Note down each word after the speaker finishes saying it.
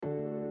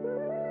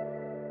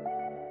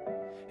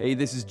Hey,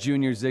 this is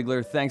Junior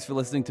Ziegler. Thanks for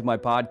listening to my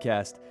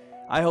podcast.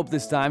 I hope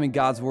this time in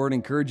God's Word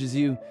encourages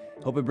you.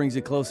 Hope it brings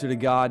you closer to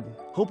God.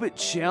 Hope it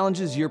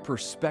challenges your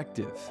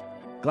perspective.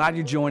 Glad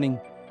you're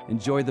joining.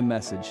 Enjoy the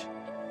message.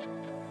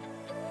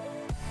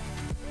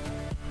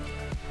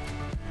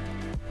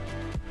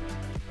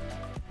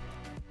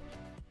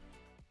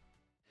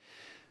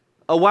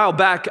 A while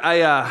back,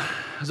 I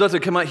was about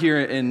to come out here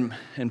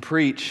and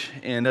preach,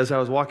 and as I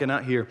was walking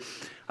out here,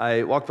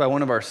 I walked by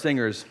one of our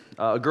singers,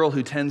 a girl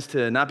who tends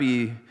to not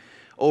be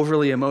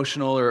overly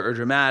emotional or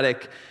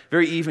dramatic,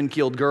 very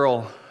even-keeled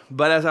girl.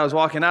 But as I was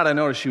walking out, I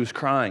noticed she was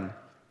crying.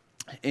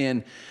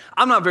 And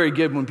I'm not very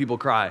good when people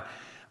cry.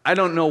 I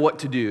don't know what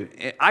to do.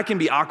 I can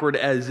be awkward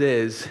as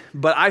is,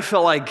 but I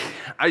felt like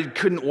I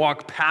couldn't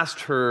walk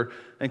past her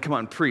and come out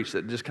and preach.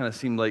 That just kind of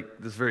seemed like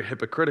this very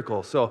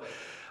hypocritical. So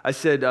I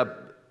said,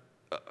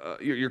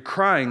 you're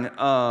crying.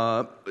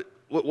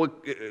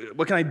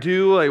 What can I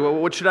do? Like,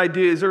 what should I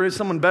do? Is there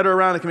someone better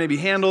around that can maybe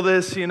handle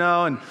this, you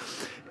know?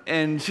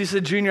 And she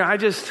said, Junior, I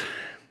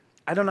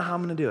don't know how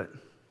I'm going to do it.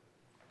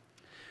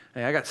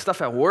 Hey, I got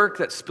stuff at work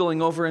that's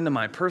spilling over into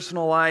my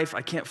personal life.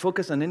 I can't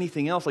focus on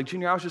anything else. Like,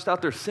 Junior, I was just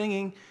out there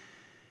singing,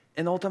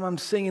 and the whole time I'm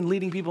singing,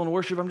 leading people in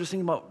worship, I'm just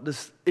thinking about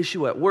this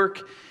issue at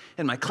work,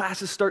 and my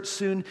classes start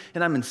soon,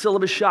 and I'm in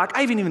syllabus shock.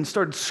 I haven't even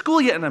started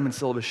school yet, and I'm in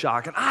syllabus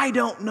shock, and I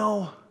don't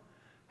know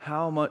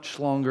how much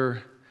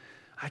longer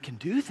I can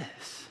do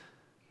this.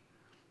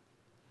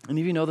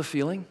 Any of you know the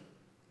feeling?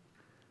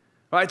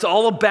 Right, it's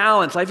all a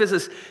balance. Life is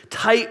this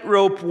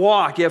tightrope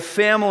walk. You have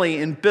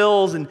family and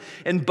bills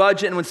and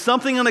budget, and when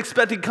something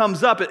unexpected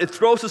comes up, it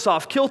throws us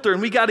off kilter,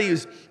 and we got to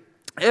use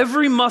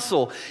every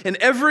muscle and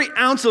every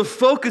ounce of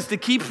focus to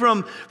keep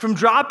from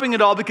dropping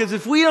it all, because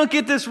if we don't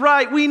get this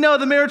right, we know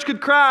the marriage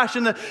could crash,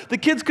 and the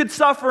kids could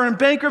suffer, and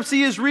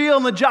bankruptcy is real,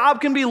 and the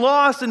job can be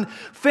lost, and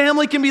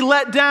family can be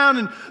let down,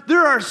 and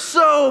there are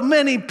so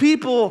many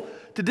people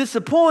to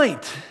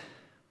disappoint.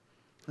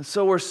 And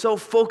so we're so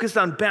focused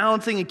on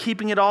balancing and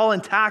keeping it all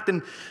intact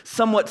and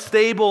somewhat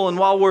stable, and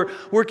while we're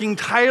working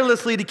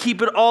tirelessly to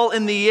keep it all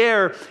in the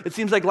air, it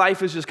seems like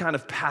life is just kind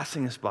of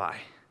passing us by.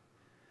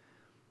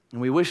 And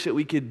we wish that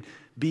we could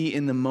be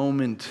in the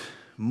moment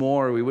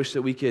more. We wish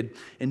that we could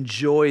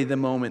enjoy the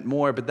moment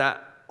more, but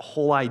that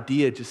whole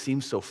idea just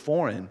seems so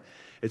foreign.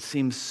 It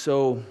seems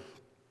so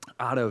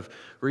out of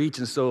reach,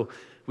 and so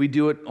we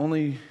do it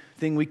only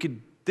thing we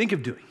could think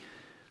of doing.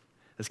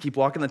 Let's keep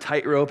walking the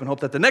tightrope and hope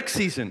that the next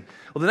season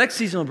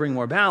will bring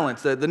more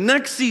balance. The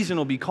next season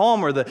will be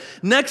calmer. The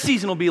next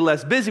season will be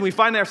less busy. We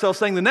find ourselves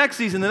saying the next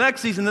season, the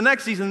next season, the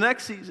next season, the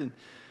next season.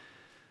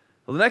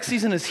 Well, the next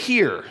season is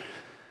here,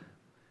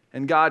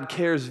 and God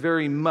cares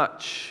very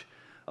much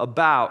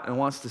about and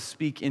wants to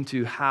speak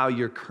into how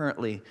you're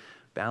currently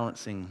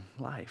balancing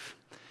life.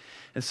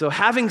 And so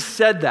having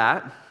said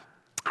that,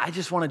 I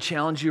just want to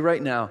challenge you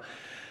right now.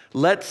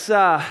 Let's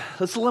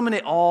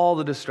eliminate all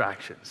the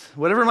distractions.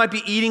 Whatever might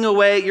be eating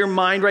away at your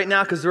mind right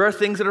now, because there are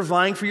things that are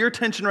vying for your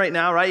attention right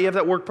now, right? You have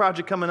that work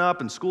project coming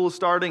up, and school is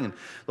starting, and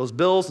those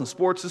bills and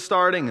sports is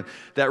starting, and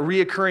that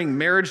reoccurring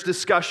marriage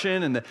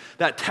discussion, and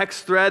that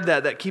text thread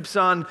that keeps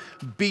on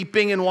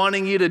beeping and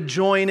wanting you to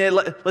join it.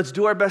 Let's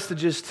do our best to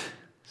just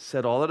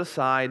set all that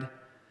aside, and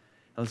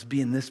let's be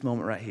in this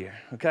moment right here,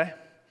 okay?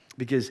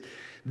 Because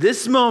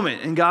this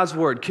moment in God's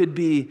Word could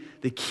be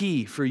the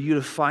key for you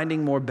to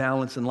finding more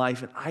balance in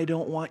life, and I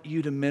don't want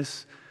you to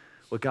miss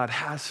what God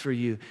has for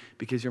you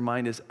because your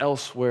mind is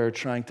elsewhere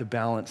trying to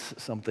balance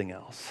something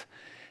else.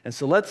 And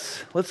so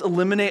let's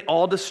eliminate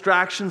all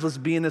distractions. Let's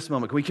be in this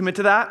moment. Can we commit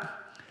to that?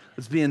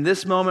 Let's be in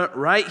this moment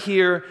right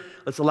here.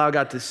 Let's allow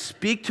God to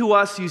speak to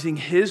us using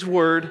His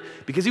Word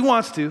because He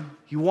wants to.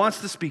 He wants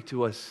to speak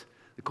to us.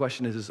 The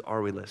question is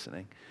are we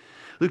listening?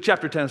 Luke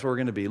chapter 10 is where we're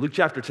going to be. Luke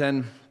chapter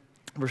 10.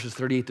 Verses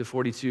 38 to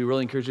 42.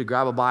 Really encourage you to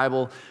grab a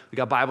Bible. We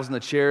got Bibles in the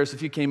chairs.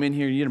 If you came in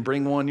here and you didn't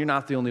bring one, you're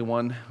not the only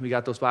one. We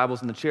got those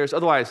Bibles in the chairs.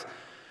 Otherwise,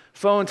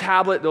 phone,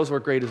 tablet, those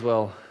work great as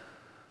well.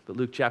 But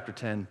Luke chapter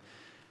 10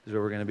 is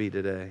where we're going to be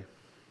today.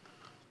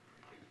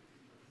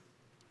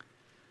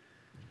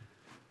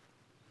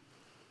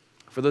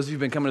 For those of you who've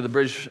been coming to the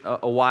bridge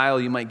a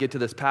while, you might get to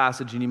this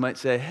passage and you might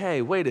say,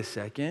 hey, wait a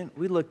second.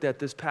 We looked at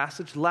this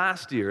passage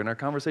last year in our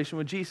Conversation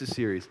with Jesus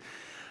series.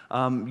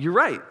 You're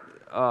right.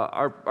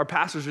 Our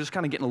pastors are just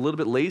kind of getting a little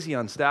bit lazy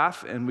on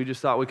staff, and we just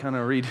thought we'd kind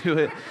of redo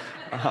it.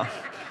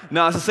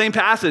 No, it's the same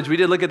passage. We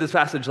did look at this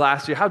passage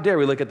last year. How dare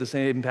we look at the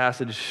same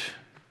passage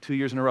 2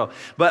 years in a row?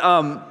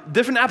 But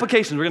different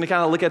applications. We're going to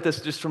kind of look at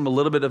this just from a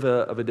little bit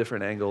of a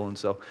different angle, and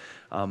so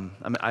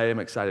I am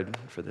excited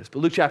for this. But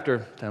Luke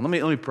chapter 10, let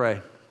me pray.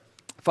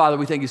 Father,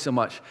 we thank you so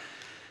much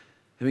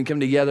that we can come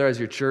together as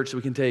your church so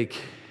we can take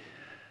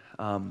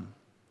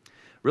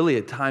really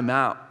a time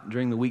out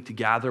during the week to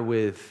gather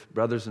with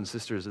brothers and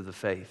sisters of the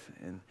faith.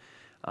 And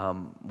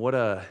what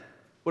a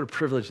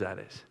privilege that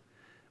is.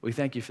 We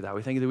thank you for that.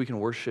 We thank you that we can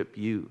worship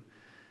you,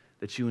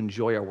 that you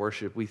enjoy our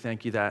worship. We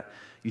thank you that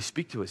you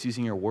speak to us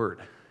using your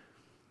word.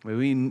 May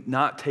we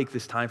not take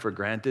this time for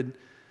granted.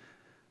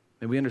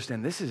 May we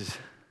understand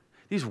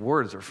these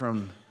words are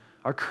from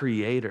our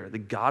Creator, the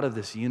God of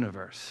this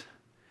universe.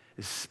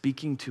 is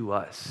speaking to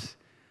us.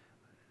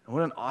 And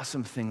what an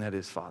awesome thing that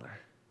is, Father.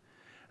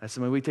 And so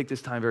may we take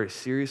this time very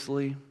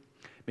seriously.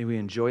 May we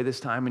enjoy this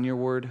time in your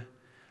word.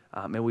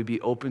 May we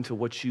be open to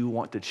what you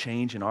want to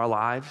change in our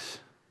lives.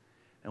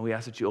 And we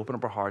ask that you open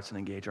up our hearts and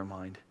engage our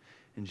mind.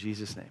 In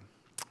Jesus' name,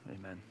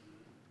 amen.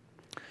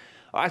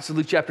 All right, so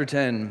Luke chapter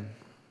 10.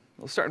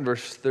 We'll start in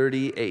verse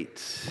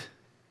 38.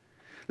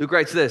 Luke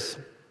writes this.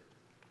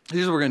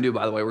 Here's what we're going to do,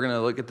 by the way. We're going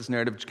to look at this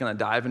narrative, just kind of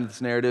dive into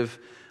this narrative,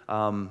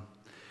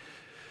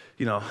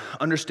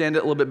 understand it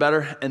a little bit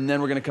better, and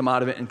then we're going to come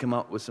out of it and come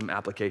up with some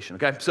application,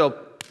 okay? So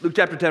Luke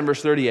chapter 10,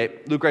 verse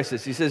 38, Luke writes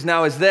this. He says,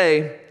 now as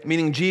they,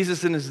 meaning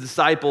Jesus and his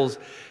disciples,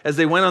 as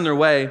they went on their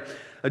way,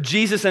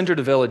 Jesus entered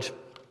a village.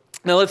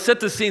 Now let's set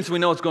the scene so we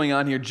know what's going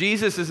on here.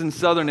 Jesus is in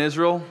southern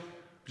Israel,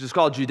 which is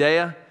called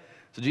Judea.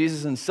 So Jesus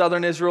is in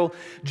southern Israel.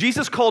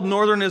 Jesus called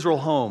northern Israel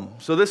home.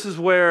 So this is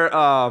where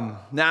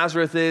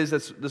Nazareth is.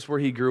 That's where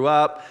he grew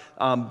up.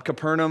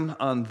 Capernaum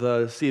on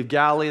the Sea of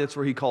Galilee, that's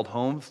where he called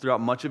home throughout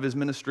much of his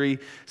ministry.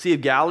 Sea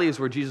of Galilee is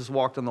where Jesus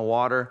walked on the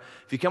water.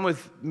 If you come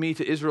with me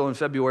to Israel in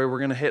February, we're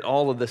going to hit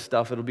all of this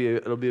stuff. It'll be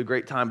a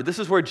great time. But this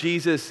is where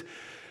Jesus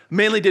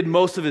mainly did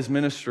most of his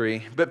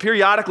ministry. But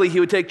periodically, he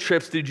would take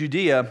trips to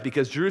Judea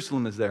because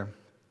Jerusalem is there.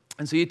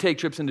 And so he'd take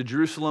trips into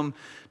Jerusalem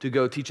to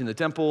go teach in the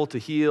temple, to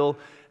heal,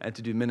 and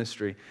to do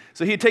ministry.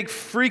 So he'd take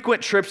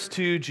frequent trips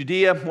to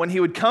Judea. When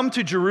he would come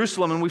to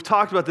Jerusalem, and we've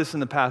talked about this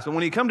in the past, but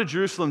when he'd come to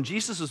Jerusalem,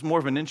 Jesus was more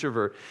of an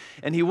introvert.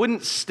 And he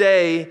wouldn't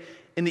stay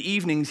in the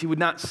evenings. He would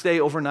not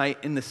stay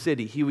overnight in the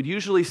city. He would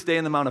usually stay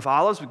in the Mount of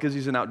Olives because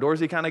he's an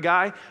outdoorsy kind of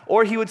guy,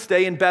 or he would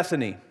stay in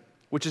Bethany,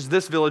 which is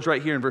this village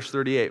right here in verse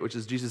 38, which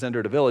is Jesus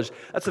entered a village.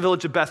 That's the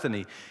village of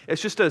Bethany.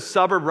 It's just a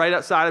suburb right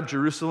outside of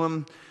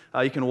Jerusalem.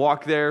 You can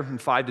walk there in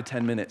 5 to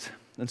 10 minutes.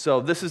 And so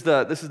this is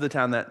the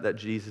town that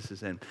Jesus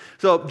is in.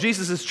 So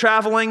Jesus is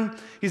traveling.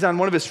 He's on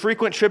one of his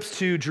frequent trips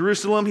to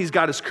Jerusalem. He's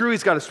got his crew.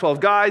 He's got his 12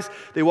 guys.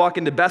 They walk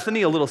into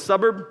Bethany, a little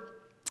suburb.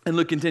 And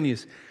Luke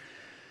continues. It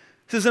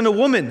says, and a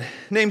woman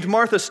named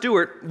Martha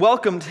Stewart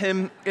welcomed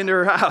him into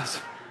her house.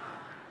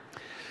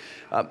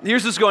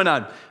 Here's what's going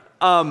on.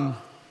 I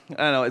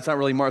know, it's not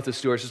really Martha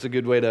Stewart. It's just a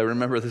good way to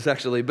remember this,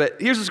 actually.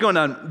 But here's what's going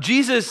on.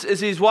 Jesus,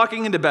 as he's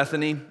walking into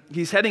Bethany,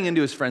 he's heading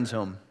into his friend's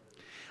home.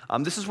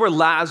 This is where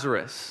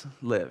Lazarus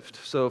lived.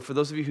 So for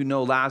those of you who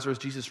know Lazarus,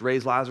 Jesus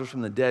raised Lazarus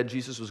from the dead.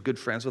 Jesus was good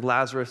friends with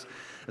Lazarus.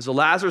 And so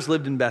Lazarus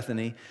lived in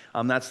Bethany.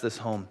 That's this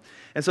home.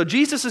 And so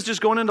Jesus is just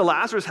going into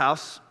Lazarus'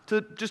 house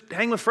to just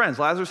hang with friends.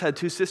 Lazarus had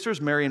 2 sisters,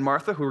 Mary and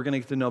Martha, who we're going to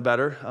get to know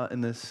better in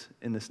this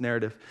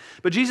narrative.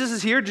 But Jesus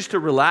is here just to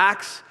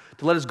relax,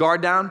 to let his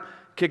guard down,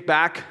 kick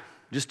back,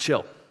 just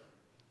chill.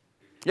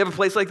 You have a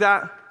place like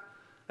that?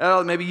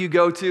 Maybe you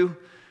go to?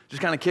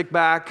 Just kind of kick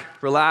back,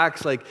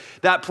 relax. Like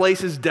that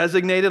place is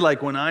designated,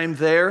 like when I'm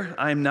there,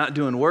 I'm not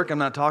doing work. I'm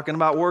not talking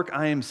about work.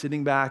 I am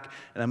sitting back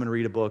and I'm going to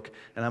read a book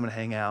and I'm going to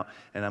hang out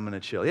and I'm going to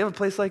chill. You have a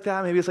place like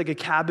that? Maybe it's like a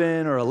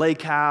cabin or a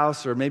lake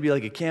house or maybe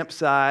like a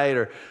campsite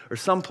or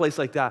some place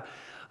like that.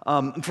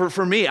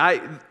 For me,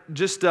 I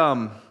just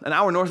an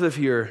hour north of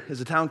here is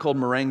a town called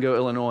Marengo,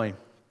 Illinois.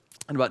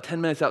 And about 10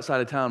 minutes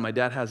outside of town, my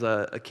dad has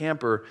a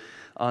camper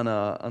on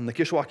the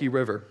Kishwaukee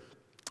River.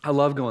 I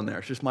love going there.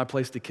 It's just my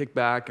place to kick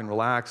back and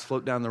relax,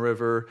 float down the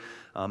river,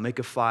 make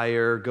a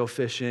fire, go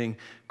fishing.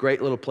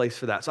 Great little place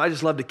for that. So I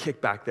just love to kick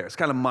back there. It's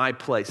kind of my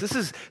place. This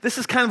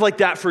is kind of like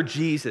that for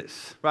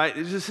Jesus, right?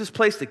 It's just his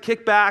place to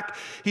kick back.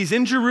 He's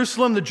in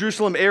Jerusalem, the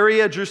Jerusalem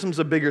area. Jerusalem's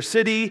a bigger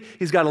city.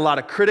 He's got a lot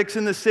of critics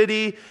in the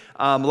city,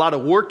 a lot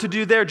of work to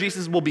do there.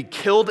 Jesus will be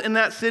killed in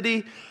that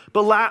city.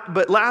 But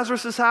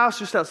Lazarus' house,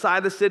 just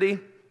outside the city,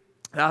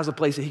 that was a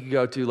place that he could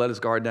go to, let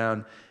his guard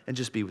down, and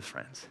just be with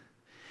friends.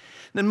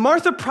 Then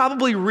Martha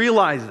probably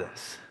realized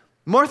this.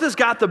 Martha's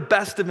got the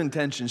best of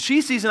intentions.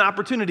 She sees an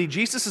opportunity.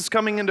 Jesus is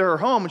coming into her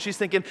home, and she's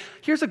thinking,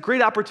 here's a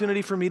great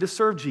opportunity for me to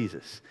serve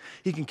Jesus.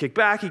 He can kick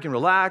back. He can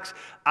relax.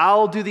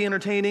 I'll do the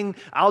entertaining.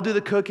 I'll do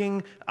the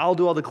cooking. I'll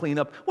do all the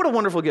cleanup. What a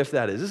wonderful gift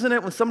that is, isn't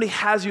it? When somebody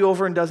has you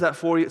over and does that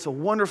for you, it's a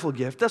wonderful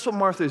gift. That's what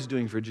Martha is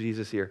doing for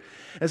Jesus here.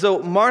 And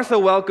so Martha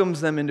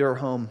welcomes them into her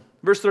home.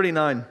 Verse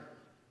 39.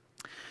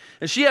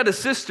 And she had a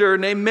sister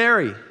named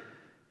Mary,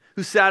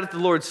 who sat at the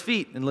Lord's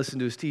feet and listened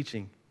to his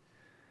teaching.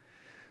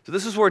 So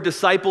this is where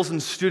disciples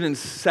and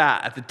students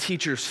sat at the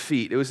teacher's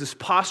feet. It was this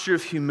posture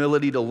of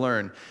humility to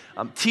learn.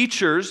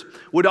 Teachers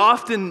would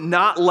often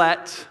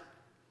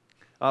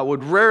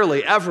would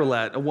rarely ever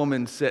let a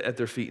woman sit at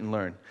their feet and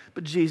learn.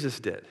 But Jesus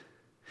did.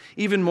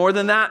 Even more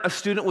than that, a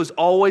student was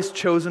always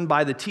chosen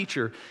by the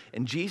teacher,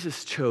 and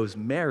Jesus chose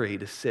Mary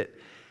to sit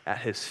at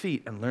his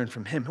feet and learn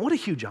from him. What a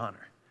huge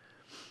honor.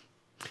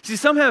 See,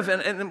 some have,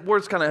 and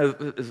words kind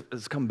of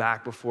has come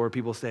back before,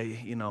 people say,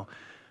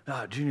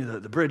 Junior,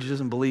 the bridge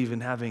doesn't believe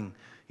in having,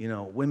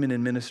 women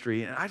in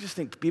ministry. And I just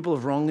think people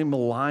have wrongly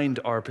maligned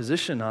our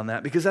position on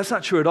that because that's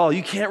not true at all.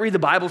 You can't read the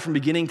Bible from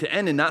beginning to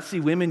end and not see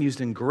women used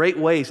in great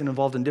ways and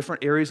involved in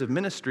different areas of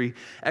ministry,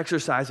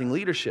 exercising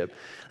leadership.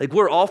 Like,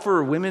 we're all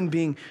for women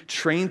being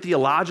trained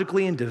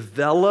theologically and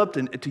developed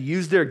and to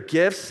use their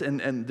gifts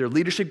and their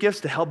leadership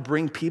gifts to help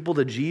bring people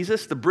to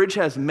Jesus. The Bridge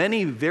has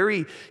many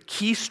very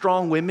key,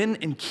 strong women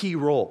in key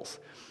roles.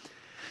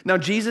 Now,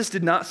 Jesus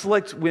did not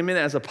select women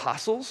as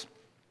apostles.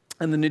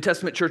 And the New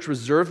Testament church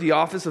reserved the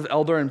office of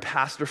elder and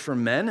pastor for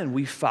men, and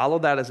we follow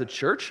that as a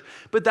church.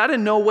 But that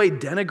in no way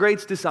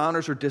denigrates,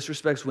 dishonors, or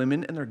disrespects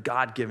women and their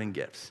God-given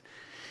gifts.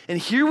 And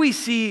here we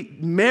see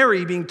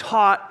Mary being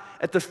taught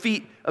at the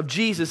feet of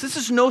Jesus. This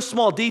is no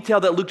small detail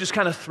that Luke just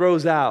kind of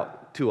throws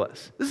out to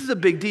us. This is a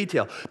big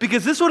detail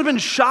because this would have been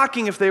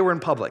shocking if they were in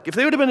public. If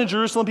they would have been in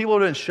Jerusalem, people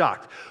would have been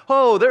shocked.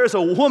 Oh, there is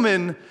a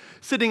woman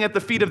sitting at the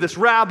feet of this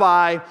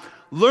rabbi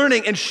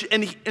learning, and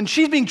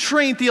she's being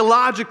trained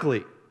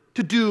theologically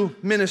to do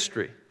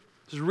ministry.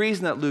 There's a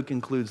reason that Luke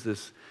includes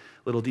this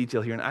little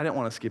detail here, and I didn't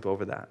want to skip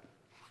over that.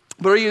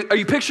 But are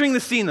you picturing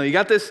the scene, though? You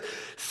got this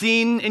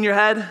scene in your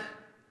head?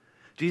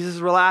 Jesus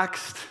is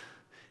relaxed,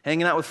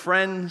 hanging out with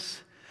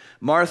friends.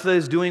 Martha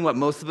is doing what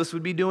most of us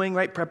would be doing,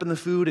 right? Prepping the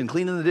food and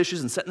cleaning the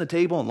dishes and setting the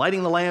table and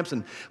lighting the lamps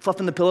and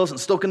fluffing the pillows and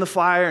stoking the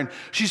fire. And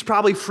she's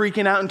probably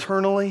freaking out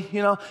internally,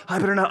 I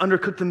better not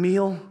undercook the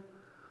meal.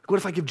 What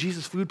if I give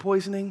Jesus food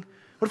poisoning?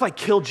 What if I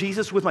kill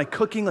Jesus with my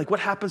cooking? Like, what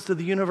happens to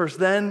the universe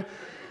then?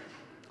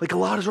 Like, a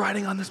lot is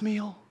riding on this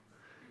meal.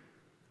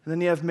 And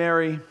then you have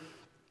Mary,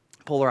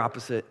 polar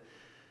opposite,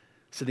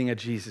 sitting at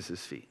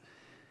Jesus' feet.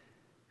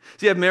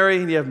 So you have Mary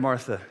and you have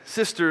Martha.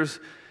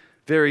 Sisters,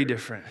 very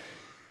different.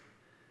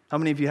 How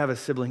many of you have a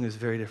sibling who's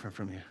very different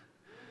from you?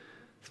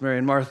 It's Mary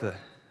and Martha.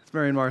 It's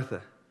Mary and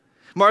Martha.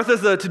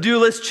 Martha's the to-do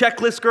list,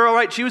 checklist girl,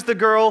 right? She was the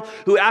girl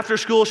who after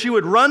school, she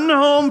would run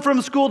home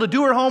from school to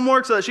do her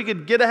homework so that she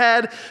could get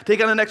ahead, take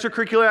on an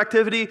extracurricular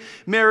activity.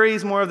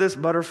 Mary's more of this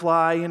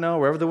butterfly,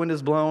 wherever the wind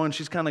is blowing,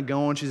 she's kind of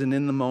going. She's an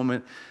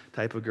in-the-moment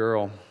type of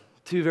girl.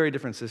 Two very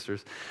different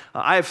sisters.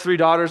 I have 3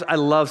 daughters. I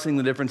love seeing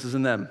the differences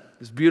in them.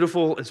 It's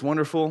beautiful. It's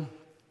wonderful.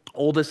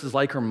 Oldest is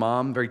like her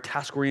mom, very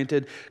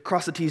task-oriented.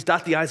 Cross the T's,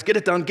 dot the I's, get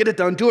it done,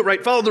 do it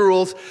right, follow the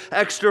rules.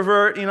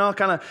 Extrovert,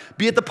 kind of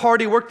be at the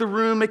party, work the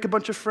room, make a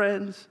bunch of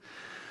friends.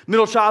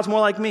 Middle child's more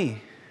like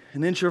me,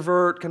 an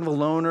introvert, kind of a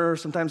loner,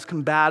 sometimes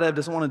combative,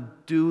 doesn't want to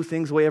do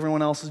things the way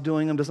everyone else is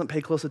doing them, doesn't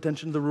pay close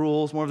attention to the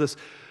rules, more of this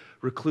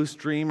recluse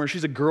dreamer.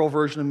 She's a girl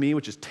version of me,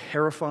 which is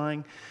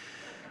terrifying.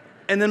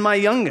 And then my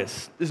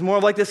youngest is more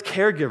of like this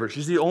caregiver.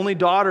 She's the only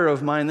daughter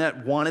of mine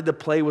that wanted to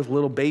play with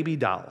little baby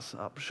dolls.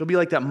 She'll be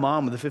like that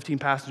mom with a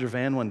 15-passenger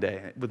van one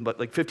day with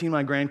like 15 of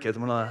my grandkids.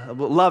 I'm going to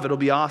love it. It'll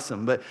be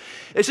awesome. But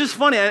it's just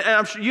funny. And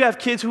I'm sure you have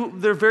kids who,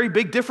 there are very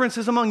big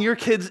differences among your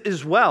kids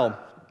as well.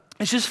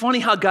 It's just funny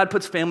how God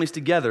puts families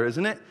together,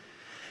 isn't it?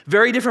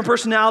 Very different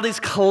personalities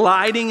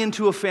colliding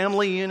into a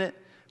family unit.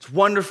 It's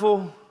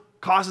wonderful.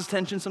 Causes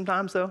tension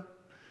sometimes, though.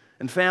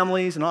 In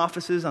families and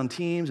offices, on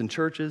teams and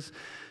churches.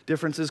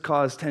 Differences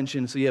cause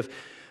tension. So you have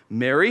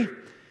Mary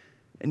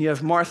and you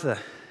have Martha.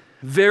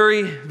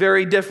 Very,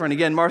 very different.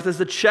 Again, Martha's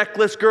the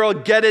checklist girl.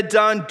 Get it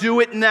done.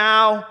 Do it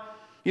now.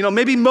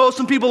 Maybe mow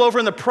some people over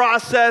in the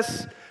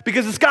process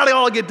because it's got to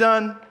all get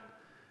done.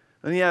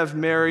 Then you have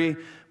Mary,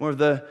 more of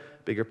the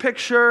bigger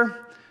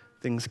picture.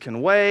 Things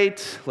can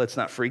wait. Let's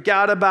not freak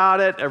out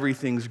about it.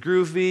 Everything's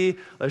groovy.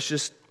 Let's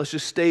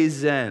just stay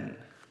zen.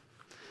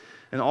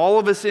 And all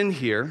of us in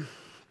here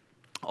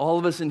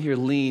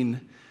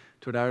lean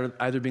toward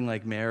either being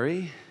like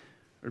Mary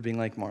or being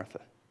like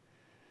Martha.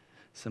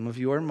 Some of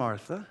you are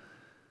Martha.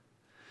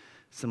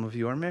 Some of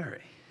you are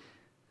Mary.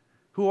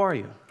 Who are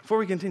you? Before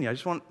we continue, I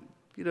just want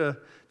you to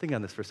think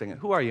on this for a second.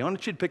 Who are you? I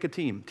want you to pick a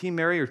team. Team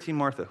Mary or Team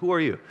Martha? Who are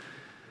you?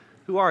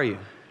 Who are you?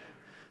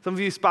 Some of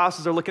you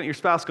spouses are looking at your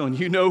spouse going,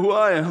 you know who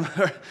I am.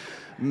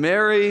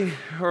 Mary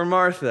or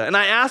Martha? And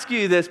I ask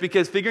you this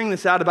because figuring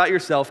this out about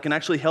yourself can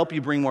actually help you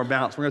bring more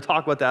balance. We're going to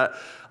talk about that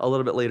a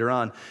little bit later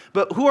on.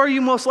 But who are you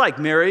most like,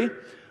 Mary?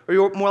 Or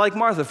you're more like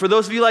Martha? For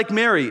those of you like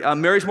Mary,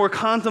 Mary's more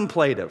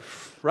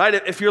contemplative, right?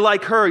 If you're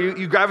like her,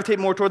 you gravitate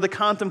more toward the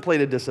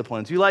contemplative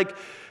disciplines. You like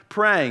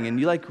praying and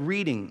you like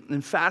reading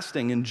and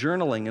fasting and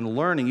journaling and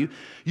learning.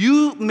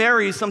 You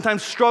Marys,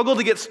 sometimes struggle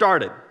to get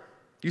started.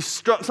 You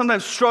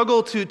sometimes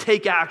struggle to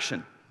take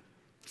action.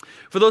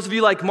 For those of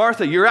you like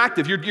Martha, you're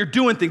active, you're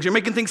doing things, you're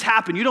making things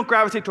happen. You don't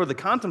gravitate toward the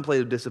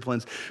contemplative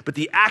disciplines, but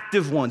the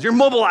active ones. You're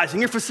mobilizing,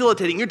 you're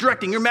facilitating, you're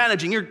directing, you're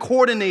managing, you're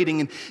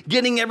coordinating and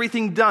getting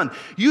everything done.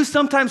 You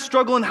sometimes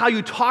struggle in how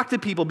you talk to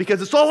people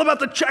because it's all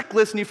about the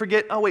checklist and you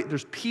forget, oh wait,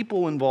 there's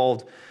people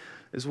involved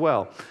as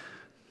well.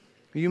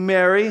 Are you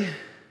Mary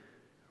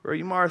or are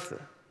you Martha?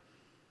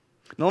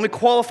 Now let me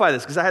qualify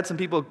this because I had some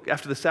people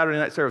after the Saturday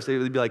night service,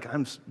 they'd be like,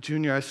 I'm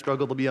Junior, I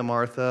struggle to be a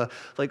Martha.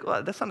 Like,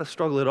 well, that's not a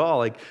struggle at all.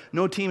 Like,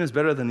 no team is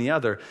better than the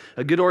other.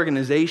 A good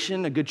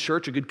organization, a good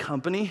church, a good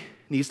company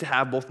needs to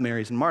have both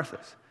Marys and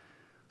Marthas.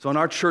 So on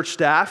our church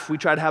staff, we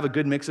try to have a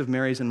good mix of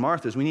Marys and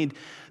Marthas. We need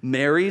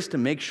Marys to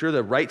make sure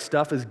the right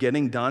stuff is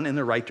getting done in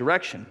the right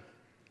direction.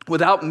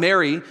 Without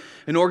Mary,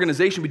 an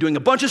organization would be doing a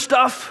bunch of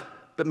stuff,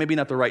 but maybe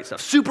not the right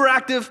stuff. Super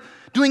active,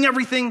 doing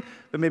everything,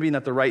 but maybe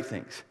not the right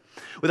things.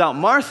 Without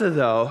Martha,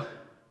 though,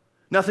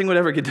 nothing would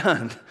ever get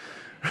done,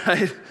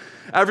 right?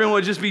 Everyone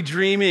would just be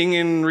dreaming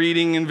and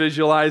reading and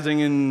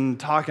visualizing and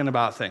talking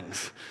about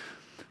things.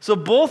 So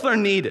both are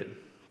needed.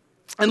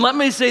 And let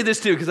me say this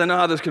too, because I know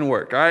how this can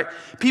work, all right?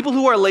 People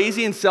who are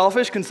lazy and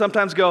selfish can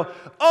sometimes go,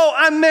 oh,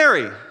 I'm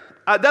Mary.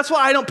 That's why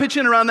I don't pitch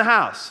in around the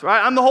house,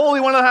 right? I'm the holy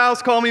one of the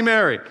house, call me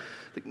Mary.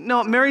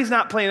 No, Mary's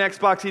not playing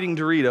Xbox eating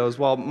Doritos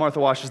while Martha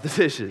washes the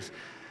dishes.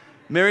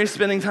 Mary's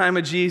spending time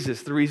with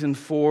Jesus, the reason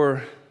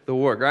for the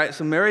work, right?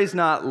 So Mary's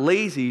not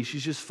lazy,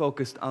 she's just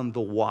focused on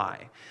the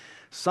why.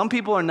 Some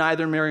people are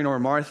neither Mary nor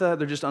Martha,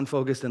 they're just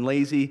unfocused and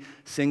lazy.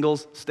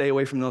 Singles, stay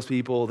away from those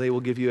people, they will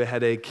give you a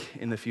headache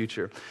in the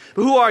future.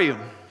 But who are you?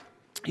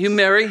 You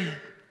Mary,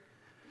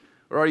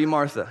 or are you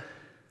Martha?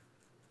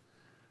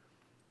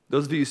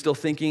 Those of you still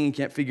thinking and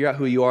can't figure out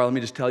who you are, let me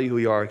just tell you who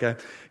you are, okay?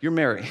 You're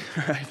Mary,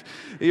 right?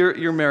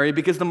 You're Mary,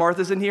 because the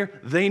Marthas in here,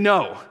 they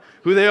know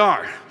who they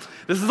are.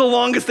 This is the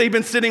longest they've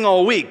been sitting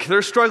all week.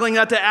 They're struggling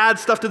not to add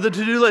stuff to the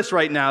to-do list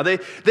right now.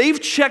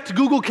 They've checked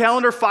Google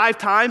Calendar 5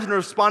 times and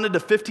responded to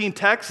 15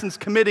 texts and is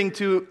committing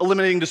to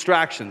eliminating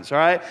distractions, all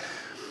right?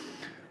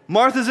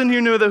 Martha's in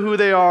here know who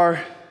they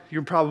are.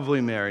 You're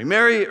probably Mary.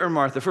 Mary or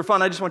Martha? For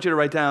fun, I just want you to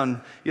write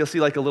down, you'll see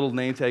like a little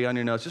name tag on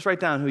your notes. Just write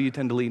down who you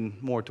tend to lean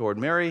more toward,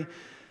 Mary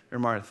or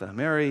Martha?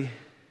 Mary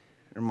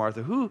or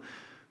Martha?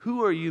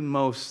 Who are you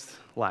most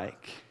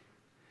like?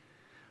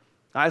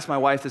 I asked my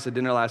wife this at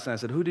dinner last night. I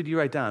said, who did you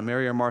write down,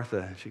 Mary or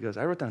Martha? She goes,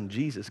 I wrote down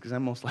Jesus because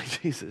I'm most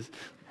like Jesus.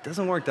 It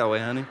doesn't work that way,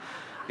 honey.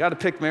 You got to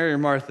pick Mary or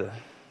Martha.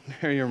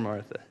 Mary or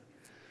Martha.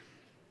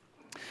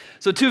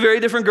 So 2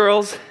 very different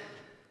girls.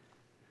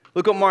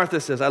 Look what Martha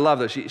says. I love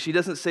this. She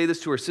doesn't say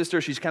this to her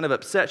sister. She's kind of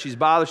upset. She's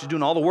bothered. She's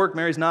doing all the work.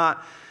 Mary's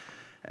not.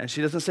 And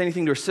she doesn't say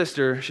anything to her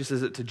sister. She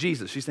says it to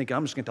Jesus. She's thinking,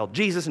 I'm just going to tell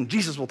Jesus, and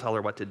Jesus will tell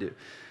her what to do.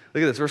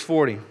 Look at this, verse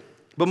 40.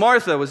 But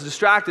Martha was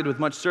distracted with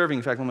much serving.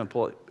 In fact, I'm going to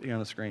pull it here on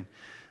the screen.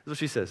 This is what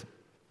she says.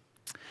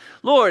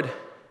 Lord,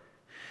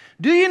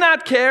 do you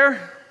not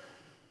care?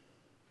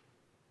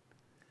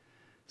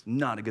 It's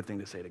not a good thing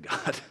to say to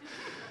God.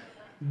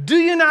 Do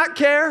you not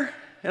care?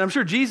 And I'm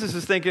sure Jesus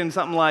is thinking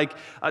something like,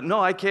 no,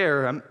 I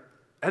care. I'm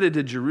headed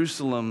to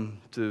Jerusalem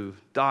to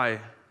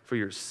die for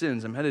your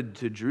sins. I'm headed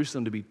to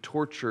Jerusalem to be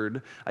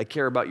tortured. I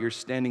care about your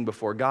standing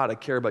before God. I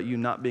care about you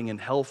not being in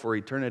hell for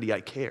eternity. I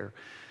care.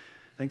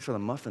 Thanks for the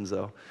muffins,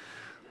 though.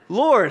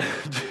 Lord,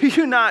 do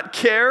you not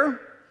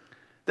care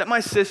that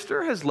my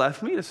sister has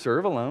left me to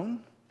serve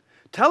alone?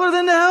 Tell her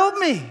then to help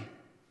me.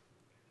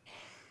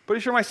 Pretty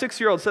sure my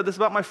 6-year-old said this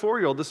about my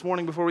 4-year-old this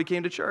morning before we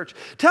came to church.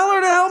 Tell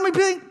her to help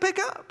me pick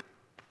up.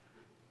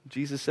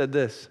 Jesus said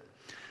this,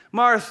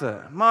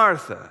 Martha,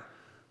 Martha,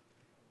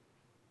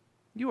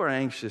 you are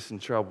anxious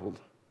and troubled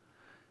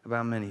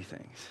about many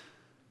things.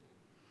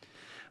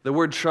 The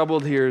word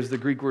troubled here is the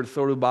Greek word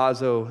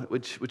thorubazo,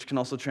 which can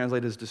also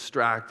translate as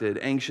distracted.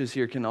 Anxious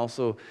here can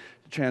also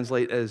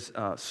translate as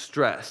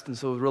stressed. And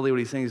so really what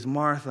he's saying is,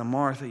 Martha,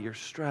 Martha, you're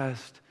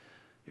stressed,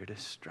 you're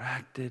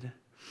distracted,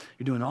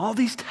 you're doing all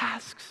these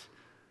tasks.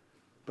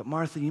 But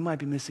Martha, you might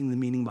be missing the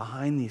meaning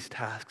behind these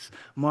tasks.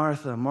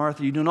 Martha,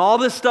 Martha, you're doing all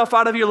this stuff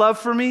out of your love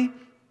for me.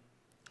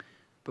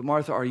 But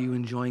Martha, are you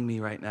enjoying me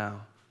right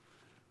now?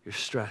 You're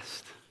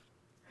stressed.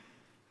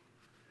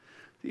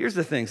 Here's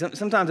the thing.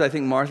 Sometimes I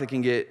think Martha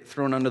can get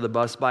thrown under the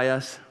bus by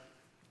us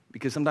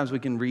because sometimes we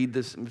can read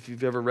this. If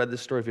you've ever read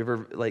this story, if you've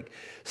ever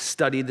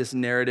studied this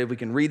narrative, we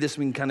can read this,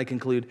 we can kind of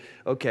conclude,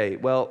 okay,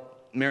 well,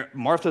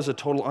 Martha's a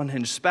total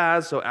unhinged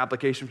spaz, so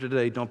application for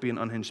today, don't be an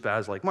unhinged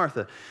spaz like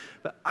Martha.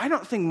 But I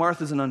don't think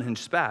Martha's an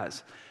unhinged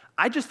spaz.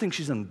 I just think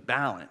she's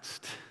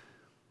unbalanced,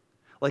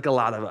 like a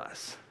lot of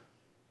us.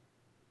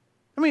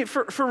 I mean,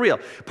 for real.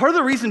 Part of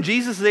the reason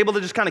Jesus is able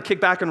to just kind of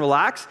kick back and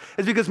relax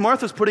is because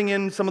Martha's putting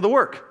in some of the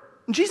work.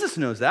 And Jesus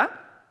knows that.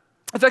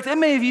 In fact, it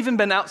may have even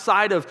been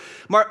outside of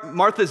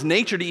Martha's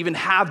nature to even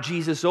have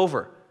Jesus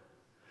over.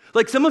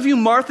 Like some of you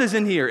Marthas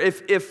in here,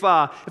 if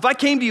I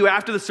came to you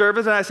after the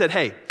service and I said,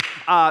 hey,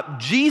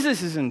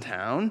 Jesus is in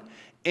town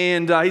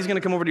and he's going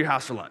to come over to your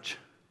house for lunch,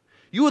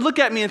 you would look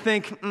at me and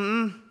think,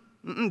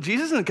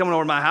 Jesus isn't coming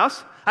over to my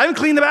house. I haven't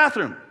cleaned the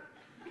bathroom.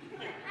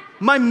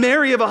 My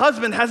Mary of a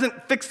husband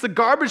hasn't fixed the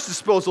garbage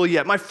disposal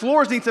yet. My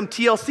floors need some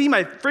TLC.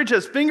 My fridge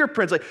has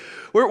fingerprints. Like,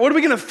 what are we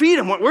going to feed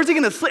him? Where's he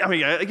going to sleep? I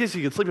mean, I guess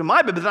he could sleep in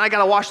my bed, but then I got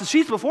to wash the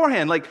sheets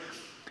beforehand. Like,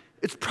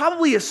 it's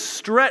probably a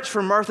stretch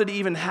for Martha to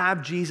even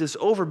have Jesus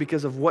over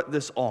because of what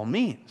this all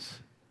means.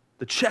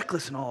 The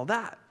checklist and all of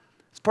that.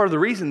 It's part of the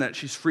reason that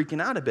she's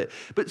freaking out a bit.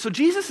 But so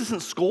Jesus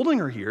isn't scolding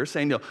her here,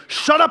 saying,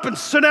 shut up and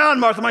sit down,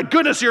 Martha. My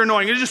goodness, you're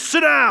annoying. You just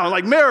sit down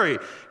like Mary.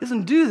 He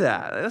doesn't do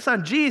that. That's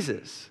not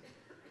Jesus.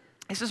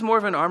 It's just more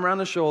of an arm around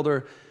the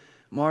shoulder.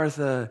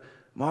 Martha,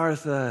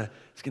 Martha,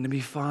 it's going to be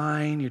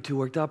fine. You're too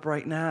worked up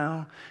right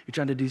now. You're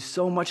trying to do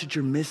so much that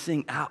you're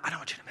missing out. I don't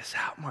want you to miss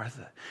out,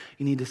 Martha.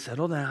 You need to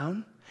settle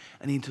down.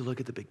 I need to look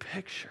at the big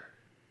picture.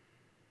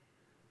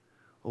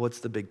 Well, what's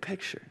the big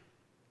picture?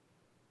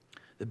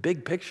 The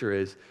big picture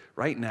is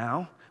right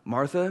now,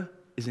 Martha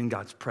is in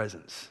God's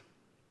presence.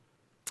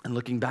 And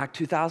looking back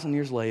 2,000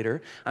 years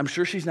later, I'm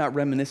sure she's not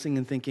reminiscing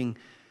and thinking,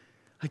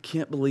 I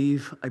can't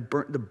believe I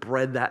burnt the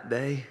bread that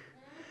day.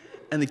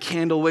 And the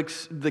candle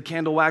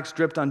wax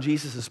dripped on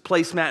Jesus'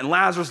 placemat, and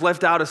Lazarus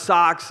left out his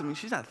socks. I mean,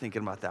 she's not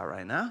thinking about that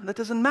right now. That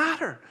doesn't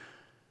matter.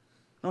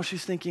 No,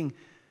 she's thinking,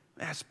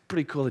 it's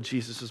pretty cool that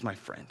Jesus is my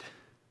friend.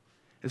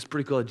 It's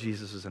pretty cool that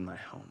Jesus is in my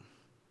home.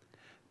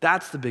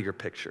 That's the bigger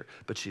picture.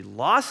 But she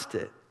lost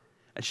it,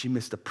 and she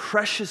missed a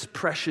precious,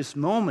 precious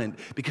moment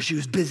because she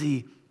was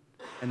busy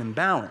and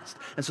imbalanced.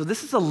 And so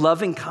this is a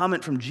loving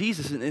comment from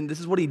Jesus, and this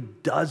is what he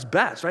does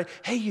best, right?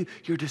 Hey,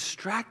 you're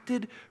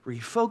distracted,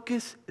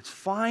 refocus, it's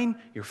fine,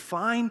 you're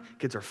fine,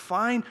 kids are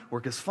fine,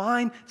 work is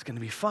fine, it's gonna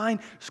be fine.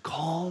 Just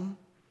calm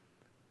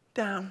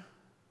down.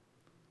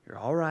 You're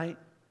all right.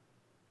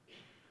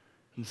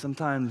 And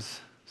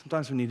sometimes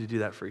we need to do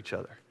that for each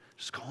other.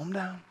 Just calm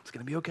down, it's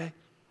gonna be okay.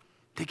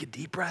 Take a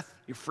deep breath.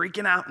 You're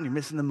freaking out and you're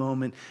missing the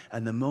moment,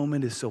 and the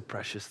moment is so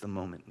precious, the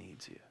moment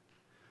needs you.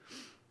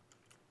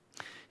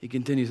 He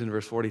continues in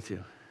verse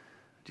 42.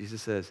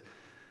 Jesus says,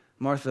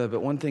 Martha, but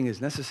one thing is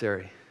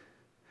necessary.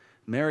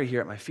 Mary here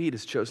at my feet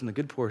has chosen the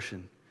good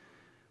portion,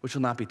 which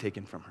will not be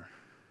taken from her.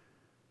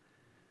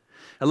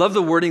 I love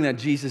the wording that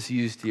Jesus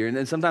used here,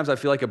 and sometimes I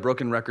feel like a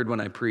broken record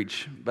when I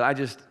preach, but I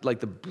just like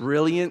the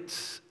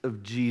brilliance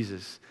of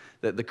Jesus,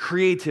 the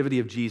creativity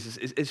of Jesus.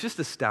 It's just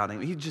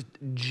astounding. He's just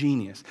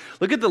genius.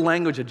 Look at the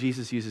language that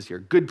Jesus uses here,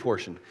 good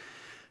portion.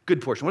 Good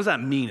portion. What does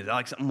that mean? Is that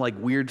like something like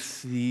weird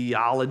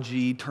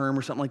theology term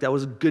or something like that? What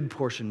does a good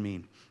portion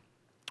mean?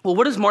 Well,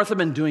 what has Martha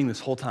been doing this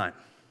whole time?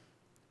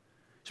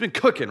 She's been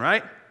cooking,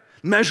 right?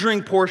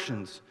 Measuring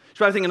portions. She's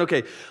probably thinking,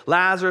 okay,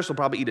 Lazarus will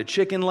probably eat a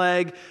chicken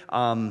leg.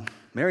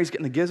 Mary's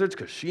getting the gizzards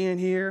because she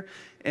ain't here.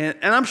 And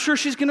I'm sure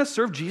she's going to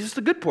serve Jesus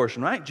the good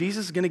portion, right?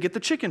 Jesus is going to get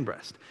the chicken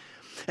breast.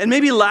 And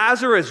maybe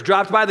Lazarus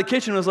dropped by the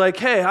kitchen and was like,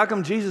 hey, how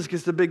come Jesus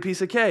gets the big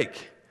piece of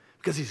cake?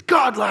 Because he's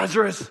God,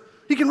 Lazarus.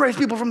 He can raise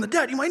people from the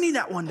dead. You might need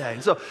that one day.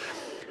 So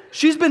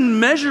she's been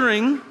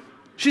measuring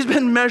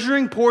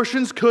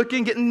portions,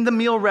 cooking, getting the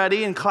meal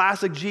ready, and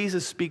classic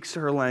Jesus speaks to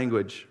her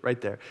language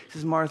right there. He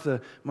says, Martha,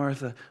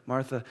 Martha,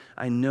 Martha,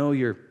 I know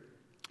you're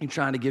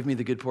trying to give me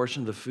the good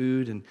portion of the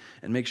food and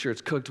make sure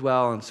it's cooked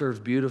well and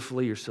served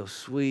beautifully. You're so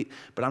sweet,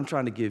 but I'm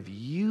trying to give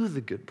you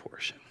the good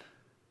portion.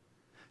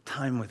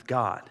 Time with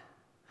God.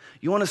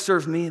 You want to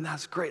serve me, and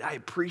that's great. I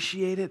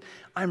appreciate it.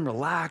 I'm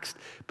relaxed,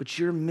 but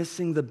you're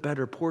missing the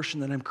better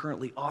portion that I'm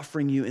currently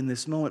offering you in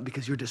this moment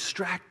because you're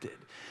distracted.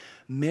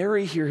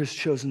 Mary here has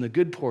chosen the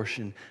good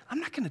portion.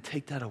 I'm not going to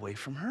take that away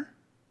from her.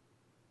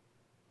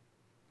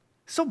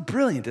 So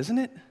brilliant, isn't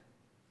it?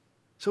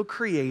 So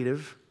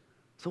creative,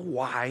 so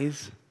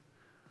wise.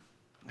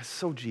 It's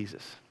so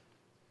Jesus.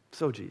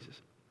 So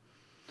Jesus.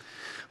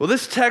 Well,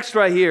 this text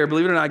right here,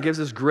 believe it or not, gives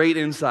us great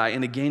insight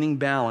into gaining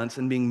balance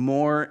and being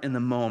more in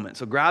the moment.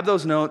 So grab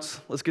those notes.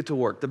 Let's get to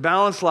work. To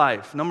balance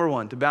life, number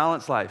one, to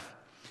balance life,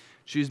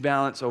 choose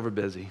balance over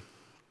busy.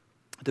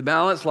 To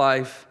balance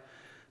life,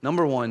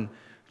 number one,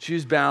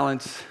 choose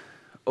balance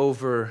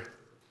over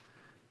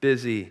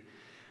busy.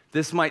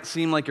 This might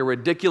seem like a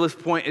ridiculous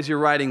point as you're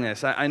writing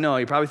this. I know,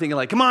 you're probably thinking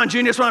like, come on,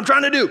 Junior, that's what I'm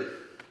trying to do.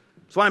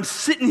 That's why I'm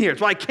sitting here.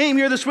 That's why I came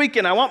here this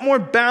weekend. I want more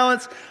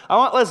balance. I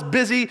want less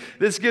busy.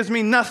 This gives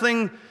me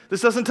nothing.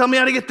 This doesn't tell me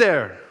how to get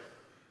there.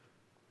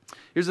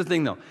 Here's the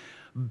thing, though.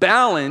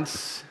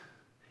 Balance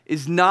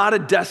is not a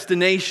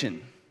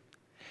destination,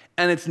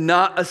 and it's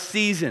not a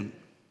season.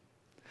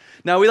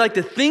 Now, we like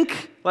to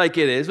think like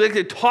it is. We like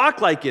to talk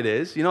like it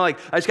is. You know, like,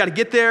 I just got to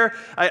get there.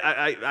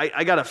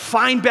 I got to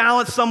find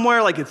balance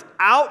somewhere. Like, it's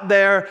out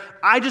there.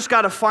 I just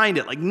got to find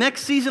it. Like,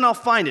 next season, I'll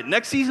find it.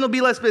 Next season will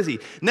be less busy.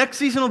 Next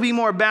season will be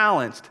more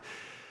balanced.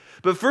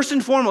 But first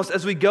and foremost,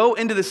 as we go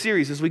into the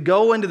series, as we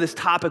go into this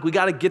topic, we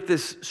got to get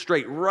this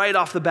straight right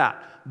off the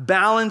bat.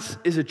 Balance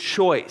is a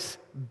choice.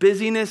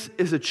 Busyness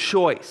is a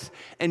choice.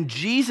 And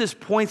Jesus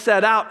points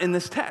that out in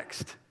this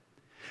text.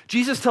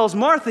 Jesus tells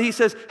Martha, he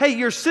says, hey,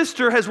 your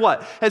sister has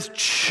what? Has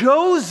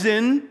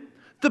chosen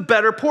the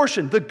better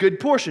portion, the good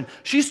portion.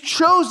 She's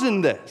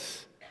chosen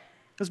this.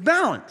 There's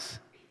balance.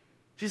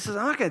 Jesus says,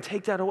 I'm not going to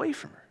take that away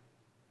from her.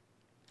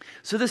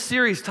 So this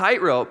series,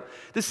 Tightrope,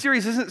 this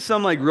series isn't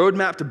some like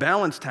roadmap to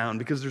Balance Town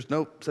because there's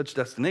no such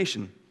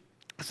destination.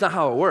 That's not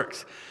how it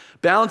works.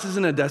 Balance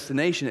isn't a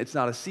destination. It's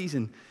not a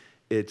season.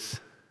 It's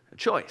a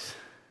choice.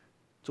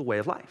 It's a way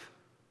of life.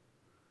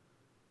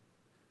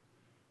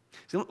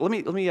 So let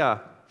me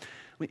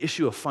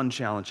issue a fun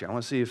challenge here. I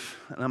want to see if,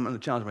 and I'm going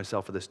to challenge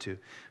myself for this too.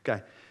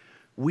 Okay,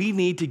 we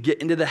need to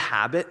get into the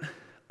habit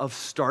of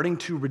starting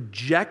to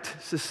reject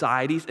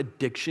society's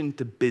addiction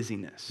to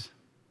busyness.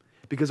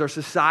 Because our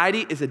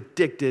society is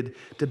addicted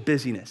to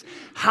busyness.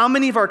 How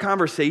many of our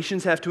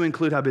conversations have to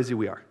include how busy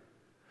we are?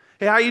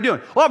 Hey, how you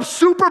doing? Well, I'm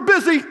super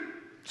busy.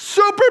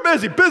 Super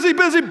busy. Busy.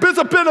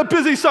 It's been a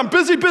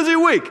busy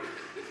week.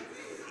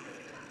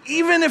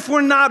 Even if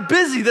we're not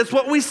busy, that's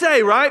what we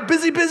say, right?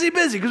 Busy,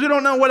 because we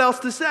don't know what else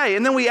to say.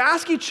 And then we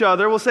ask each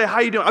other, we'll say,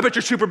 how you doing? I bet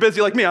you're super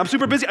busy like me. I'm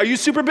super busy. Are you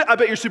super busy? I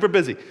bet you're super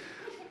busy.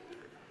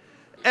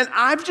 And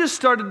I've just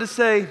started to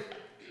say,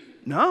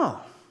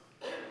 no,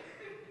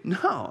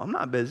 I'm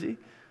not busy.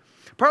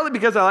 Partly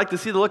because I like to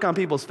see the look on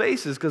people's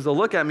faces, because they'll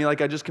look at me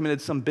like I just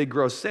committed some big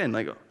gross sin.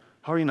 Like,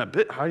 how are you not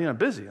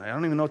busy? I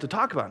don't even know what to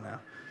talk about now.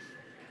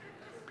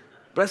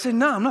 But I say,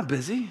 no, I'm not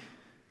busy.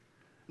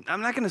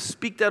 I'm not going to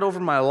speak that over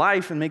my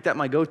life and make that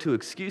my go-to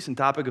excuse and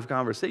topic of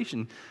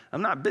conversation.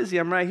 I'm not busy.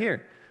 I'm right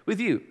here with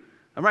you.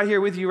 I'm right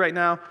here with you right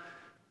now.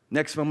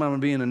 Next moment, I'm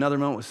going to be in another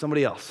moment with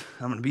somebody else.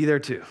 I'm going to be there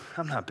too.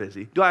 I'm not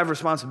busy. Do I have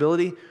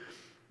responsibility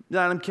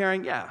that I'm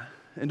carrying? Yeah.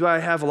 And do I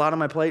have a lot on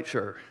my plate?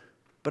 Sure.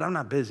 But I'm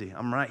not busy.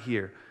 I'm right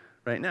here,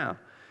 right now.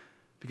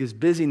 Because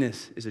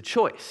busyness is a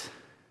choice.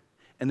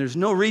 And there's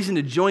no reason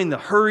to join the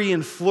hurry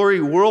and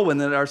flurry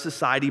whirlwind that our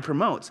society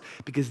promotes,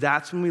 because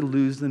that's when we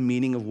lose the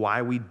meaning of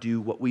why we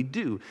do what we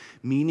do.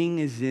 Meaning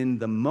is in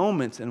the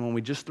moments, and when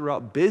we just throw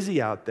out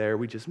busy out there,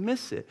 we just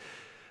miss it.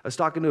 I was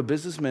talking to a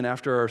businessman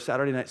after our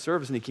Saturday night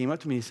service, and he came up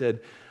to me and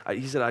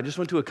he said, I just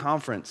went to a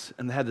conference,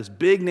 and they had this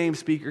big name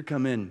speaker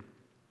come in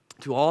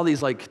to all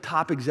these like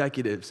top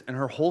executives, and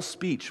her whole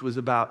speech was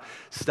about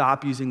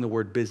stop using the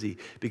word busy,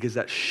 because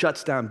that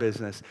shuts down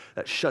business,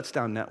 that shuts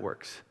down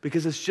networks,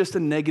 because it's just a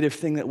negative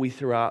thing that we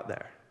throw out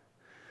there.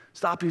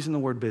 Stop using the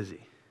word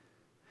busy.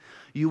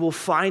 You will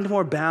find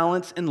more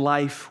balance in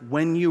life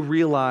when you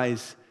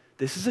realize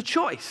this is a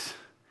choice.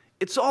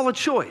 It's all a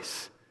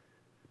choice.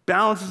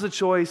 Balance is a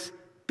choice.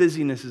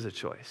 Busyness is a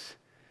choice.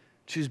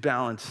 Choose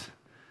balance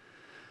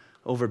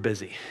over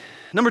busy.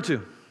 Number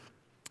two,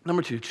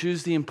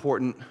 choose the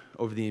important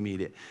over the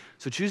immediate.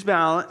 So choose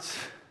balance,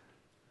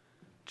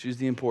 choose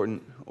the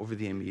important over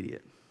the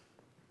immediate.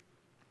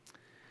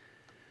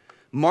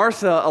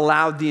 Martha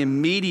allowed the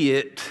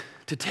immediate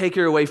to take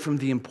her away from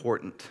the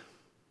important.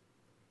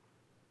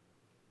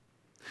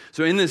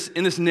 So in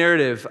this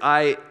narrative,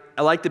 I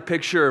like to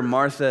picture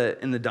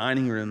Martha in the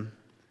dining room.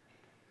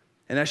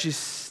 And as she's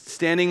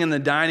standing in the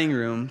dining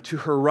room, to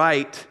her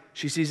right,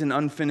 she sees an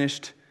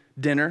unfinished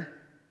dinner.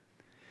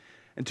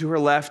 And to her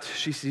left,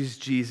 she sees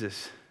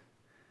Jesus.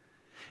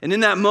 And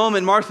in that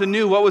moment, Martha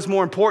knew what was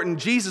more important.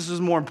 Jesus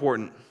was more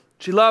important.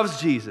 She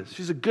loves Jesus.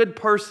 She's a good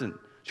person.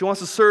 She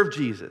wants to serve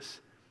Jesus.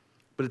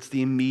 But it's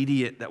the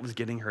immediate that was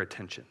getting her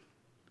attention.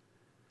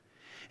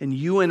 And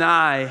you and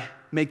I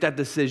make that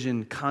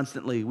decision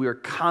constantly. We are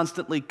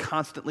constantly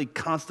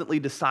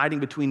deciding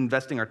between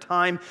investing our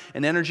time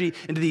and energy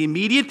into the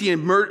immediate,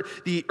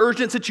 the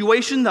urgent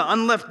situation, the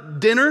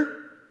unleft dinner,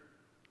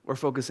 or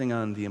focusing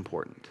on the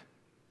important.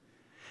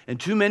 And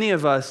too many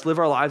of us live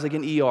our lives like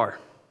an ER.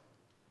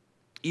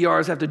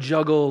 ERs have to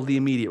juggle the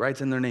immediate, right?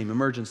 It's in their name,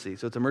 emergency.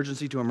 So it's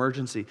emergency to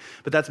emergency.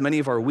 But that's many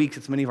of our weeks,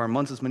 it's many of our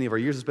months, it's many of our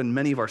years, it's been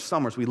many of our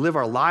summers. We live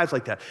our lives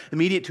like that.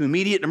 Immediate to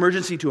immediate,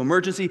 emergency to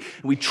emergency.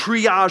 And we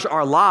triage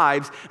our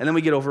lives, and then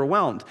we get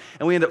overwhelmed.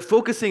 And we end up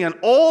focusing on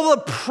all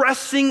the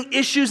pressing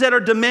issues that are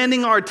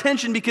demanding our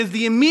attention because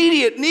the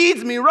immediate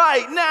needs me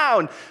right now.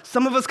 And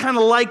some of us kind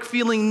of like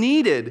feeling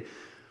needed.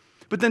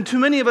 But then too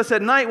many of us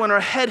at night, when our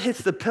head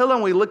hits the pillow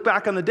and we look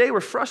back on the day, we're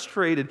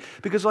frustrated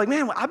because we're like,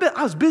 man,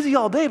 I was busy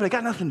all day, but I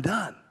got nothing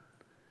done.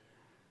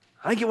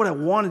 I didn't get what I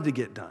wanted to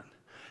get done.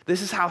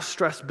 This is how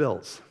stress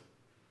builds.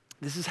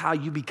 This is how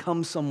you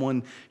become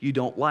someone you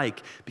don't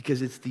like,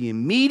 because it's the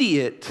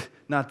immediate,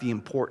 not the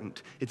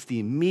important. It's the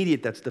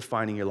immediate that's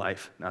defining your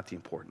life, not the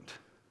important.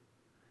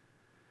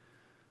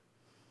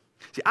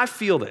 See, I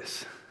feel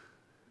this.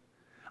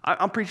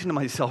 I'm preaching to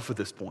myself at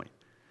this point.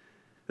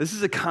 This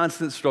is a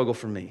constant struggle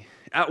for me,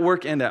 at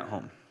work and at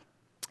home,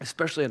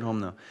 especially at home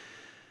though.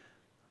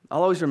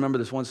 I'll always remember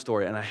this one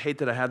story, and I hate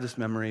that I have this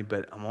memory,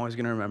 but I'm always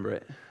going to remember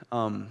it.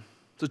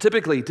 So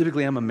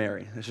typically I'm a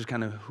Mary. That's just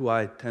kind of who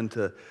I tend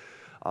to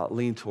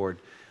lean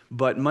toward.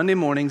 But Monday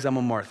mornings, I'm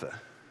a Martha.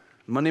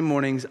 Monday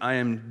mornings, I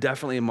am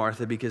definitely a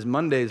Martha, because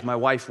Mondays, my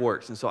wife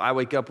works, and so I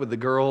wake up with the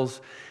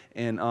girls,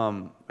 and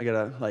I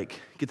gotta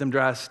get them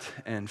dressed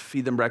and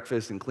feed them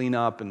breakfast and clean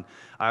up, and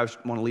I always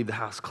want to leave the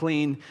house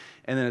clean,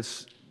 and then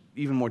it's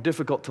even more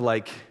difficult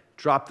to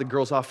drop the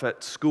girls off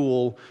at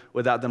school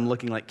without them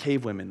looking like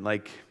cave women,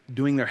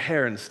 doing their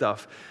hair and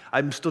stuff.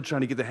 I'm still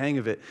trying to get the hang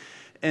of it.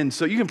 And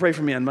so you can pray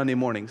for me on Monday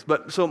mornings.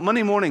 But so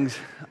Monday mornings,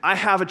 I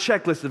have a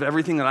checklist of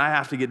everything that I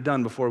have to get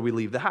done before we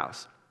leave the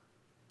house.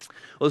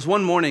 Well, this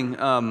one morning,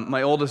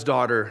 my oldest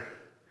daughter,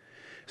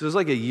 so it was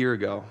a year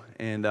ago,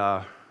 and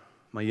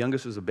my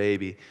youngest was a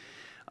baby.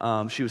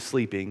 She was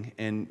sleeping,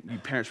 and you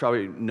parents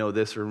probably know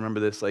this or remember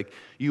this.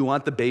 You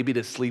want the baby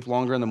to sleep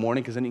longer in the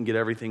morning because then you can get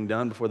everything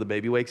done before the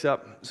baby wakes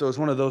up. So it's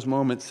one of those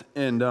moments.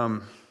 And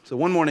so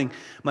one morning,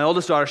 my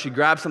oldest daughter, she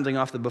grabbed something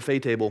off the buffet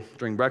table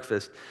during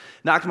breakfast,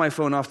 knocked my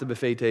phone off the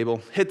buffet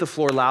table, hit the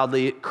floor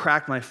loudly, it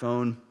cracked my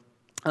phone.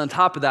 And on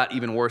top of that,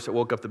 even worse, it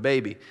woke up the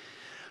baby.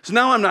 So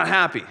now I'm not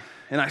happy.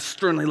 And I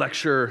sternly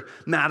lecture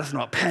Madison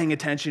about paying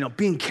attention,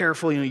 being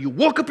careful. You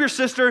woke up your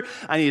sister.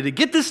 I need to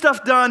get this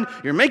stuff done.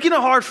 You're making it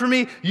hard for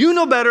me. You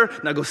know better.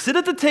 Now go sit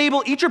at the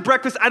table, eat your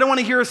breakfast. I don't want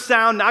to hear a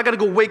sound. Now I got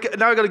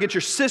to get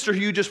your sister who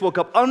you just woke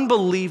up.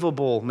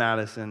 Unbelievable,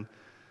 Madison.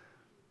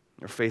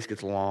 Her face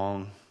gets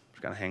long.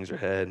 She kind of hangs her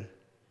head.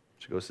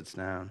 She goes, sits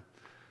down.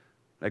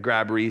 I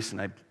grab Reese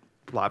and I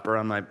plop her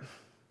on my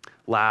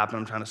lap, and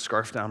I'm trying to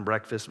scarf down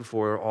breakfast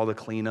before all the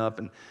cleanup.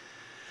 And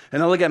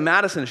I look at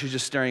Madison, and she's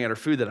just staring at her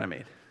food that I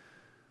made.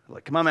 I'm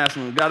like, come on,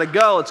 Madison, we got to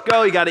go. Let's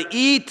go. You got to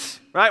eat,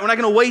 right? We're not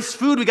going to waste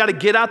food. We got to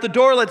get out the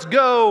door. Let's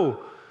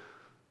go.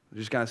 She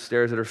just kind of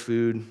stares at her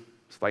food,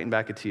 fighting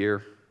back a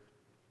tear.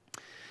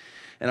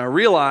 And I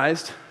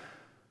realized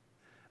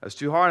I was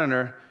too hard on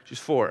her. She's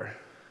 4.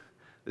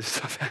 This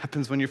stuff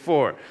happens when you're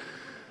 4.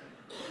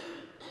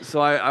 So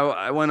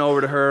I went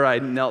over to her. I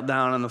knelt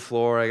down on the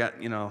floor. I got,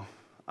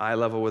 eye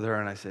level with her,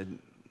 and I said,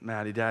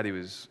 Maddie, Daddy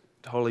was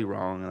totally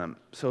wrong, and I'm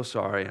so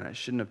sorry, and I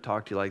shouldn't have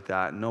talked to you like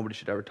that, and nobody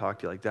should ever talk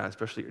to you like that,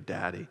 especially your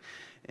daddy.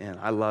 And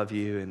I love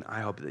you, and I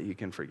hope that you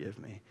can forgive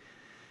me.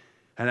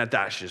 And at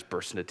that, she just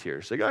burst into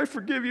tears. Like, I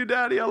forgive you,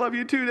 Daddy. I love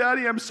you too,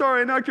 Daddy. I'm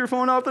sorry I knocked your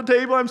phone off the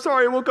table. I'm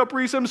sorry I woke up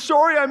Reese. I'm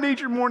sorry I made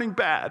your morning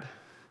bad.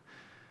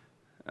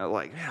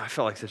 I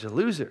felt like such a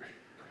loser.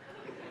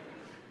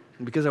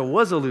 Because I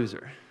was a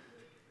loser.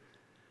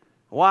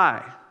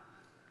 Why?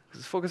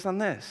 Because focus on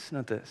this,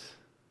 not this.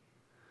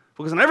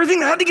 Focus on everything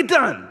that had to get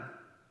done.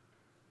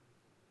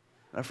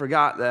 I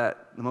forgot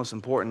that the most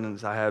important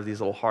is I have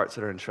these little hearts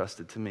that are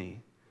entrusted to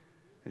me,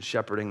 and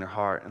shepherding their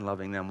heart and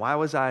loving them. Why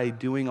was I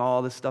doing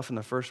all this stuff in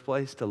the first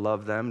place? To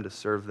love them, to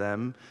serve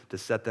them, to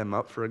set them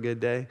up for a good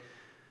day.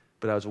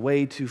 But I was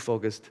way too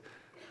focused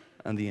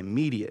on the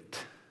immediate,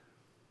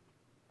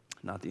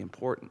 not the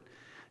important.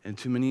 And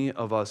too many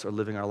of us are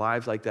living our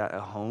lives like that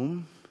at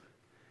home,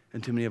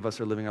 and too many of us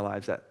are living our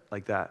lives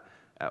like that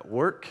at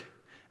work,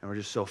 and we're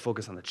just so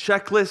focused on the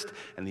checklist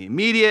and the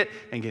immediate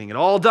and getting it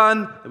all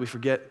done that we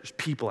forget there's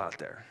people out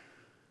there.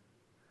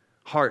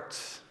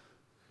 Hearts.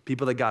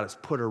 People that God has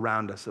put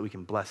around us so we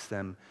can bless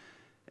them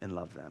and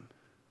love them.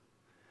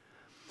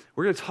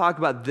 We're going to talk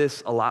about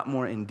this a lot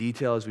more in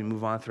detail as we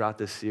move on throughout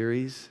this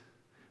series,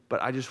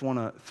 but I just want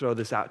to throw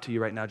this out to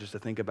you right now just to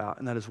think about,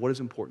 and that is, what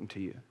is important to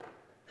you?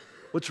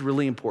 What's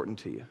really important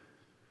to you?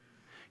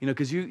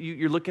 Because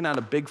you're looking at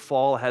a big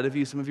fall ahead of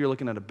you. Some of you are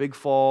looking at a big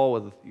fall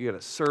with you got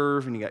to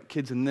serve, and you got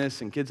kids in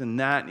this and kids in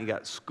that, and you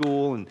got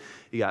school, and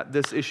you got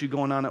this issue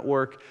going on at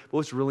work. But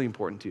what's really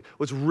important to you?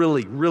 What's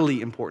really, really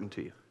important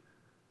to you?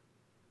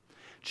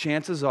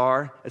 Chances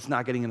are it's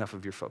not getting enough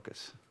of your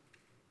focus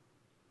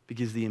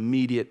because the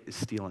immediate is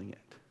stealing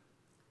it.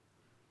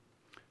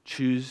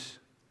 Choose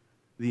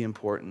the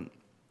important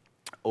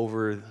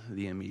over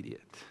the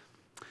immediate.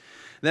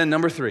 Then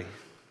number three.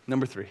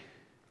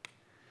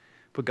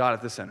 Put God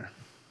at the center.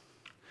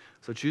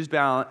 So choose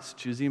balance,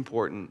 choose the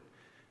important.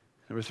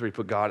 Number 3,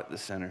 put God at the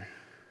center.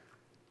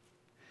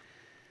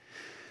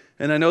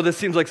 And I know this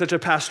seems like such a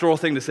pastoral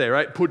thing to say,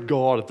 right? Put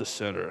God at the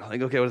center.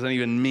 Like, okay, what does that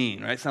even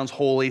mean, right? Sounds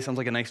holy, sounds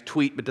like a nice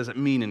tweet, but doesn't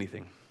mean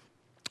anything.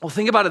 Well,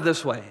 think about it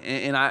this way,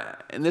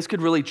 and this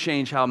could really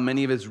change how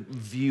many of us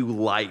view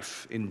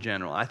life in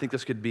general. I think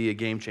this could be a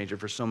game changer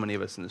for so many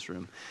of us in this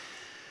room.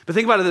 But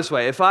think about it this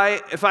way. If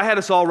I had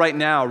us all right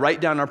now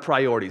write down our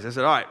priorities, I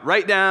said, all right,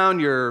 write down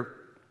your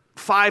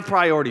 5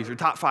 priorities, your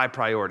top 5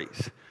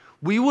 priorities.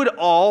 We would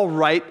all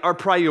write our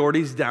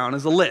priorities down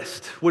as a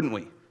list, wouldn't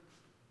we?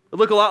 It'd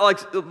look a lot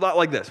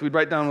like this. We'd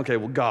write down, okay,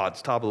 well,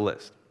 God's top of the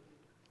list.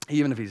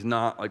 Even if he's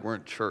not, like we're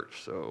in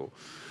church, so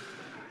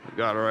we've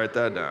got to write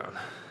that down.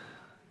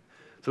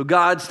 So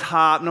God's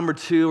top. Number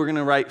 2, we're going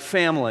to write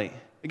family.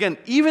 Again,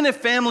 even if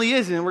family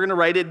isn't, we're going to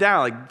write it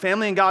down. Like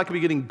family and God could be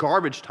getting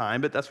garbage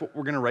time, but that's what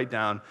we're going to write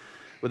down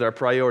with our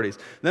priorities.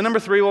 Then number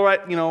 3, we'll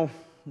write,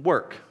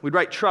 work. We'd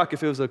write truck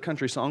if it was a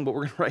country song, but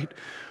we're going to write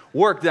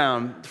work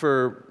down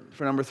for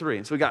number 3.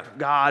 And so we got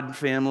God,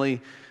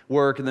 family,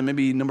 work, and then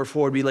maybe number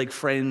 4 would be like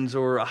friends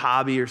or a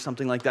hobby or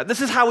something like that.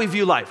 This is how we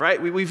view life, right?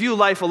 We view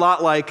life a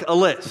lot like a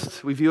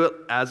list. We view it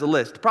as a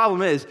list. The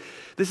problem is,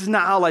 this is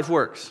not how life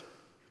works.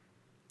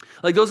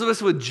 Like those of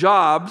us with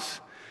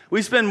jobs,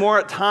 we spend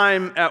more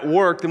time at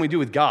work than we do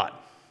with God.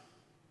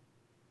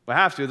 We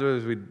have to,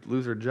 otherwise we'd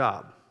lose our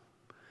job.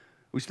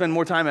 We spend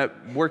more time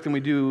at work than we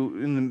do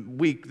in the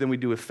week than we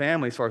do with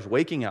family as far as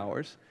waking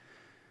hours.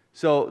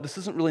 So this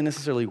doesn't really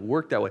necessarily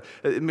work that way.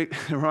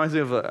 It reminds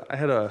me of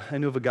I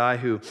knew of a guy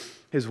who,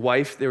 his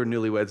wife, they were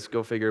newlyweds,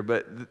 go figure,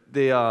 but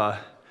the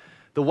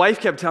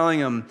wife kept telling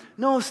him,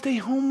 no, stay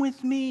home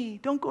with me.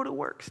 Don't go to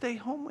work, stay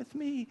home with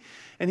me.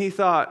 And he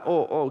thought,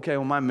 oh, okay,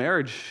 well, my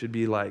marriage should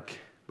be like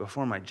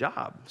before my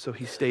job. So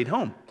he stayed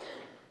home.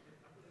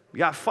 He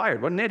got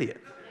fired, what an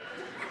idiot.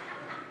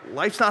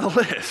 Life's not a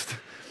list.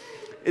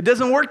 It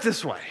doesn't work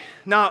this way.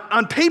 Now,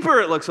 on paper,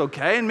 it looks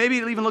okay, and maybe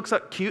it even looks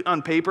cute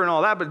on paper and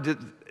all that, but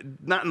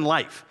not in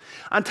life.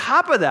 On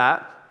top of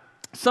that,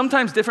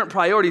 sometimes different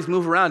priorities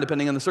move around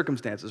depending on the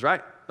circumstances,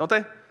 right? Don't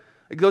they?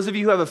 Like those of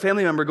you who have a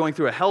family member going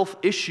through a health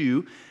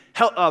issue,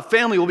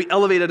 family will be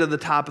elevated to the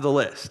top of the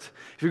list.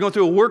 If you're going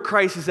through a work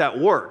crisis at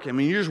work,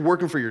 you're just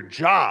working for your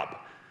job,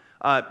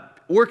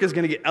 work is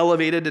going to get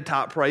elevated to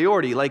top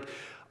priority. Like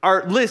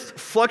our list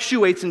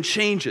fluctuates and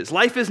changes.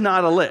 Life is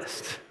not a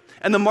list.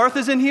 And the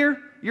Marthas in here,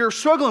 you're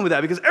struggling with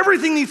that because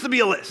everything needs to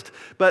be a list.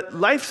 But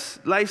life's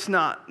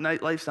not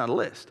a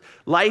list.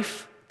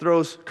 Life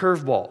throws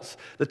curveballs.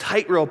 The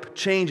tightrope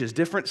changes.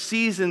 Different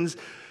seasons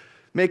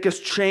make us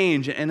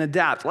change and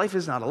adapt. Life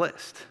is not a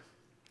list.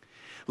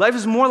 Life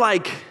is more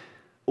like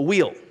a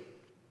wheel.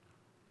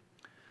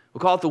 We'll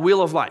call it the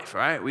wheel of life,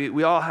 right?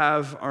 We all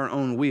have our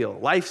own wheel.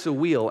 Life's a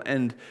wheel,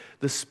 and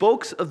the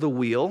spokes of the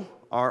wheel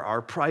are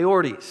our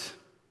priorities.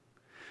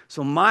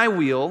 So my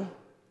wheel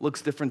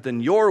looks different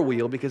than your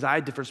wheel because I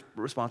have different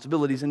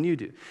responsibilities than you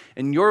do.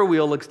 And your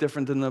wheel looks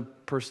different than the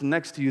person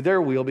next to you,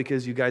 their wheel,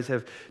 because you guys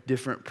have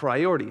different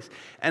priorities.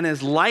 And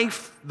as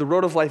life, the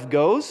road of life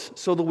goes,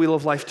 so the wheel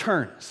of life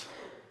turns.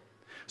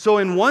 So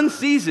in one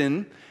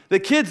season, the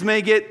kids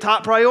may get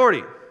top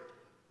priority.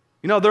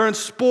 They're in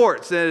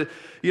sports, and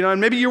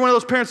maybe you're one of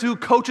those parents who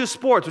coaches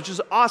sports, which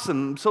is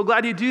awesome. I'm so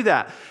glad you do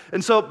that.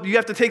 And so you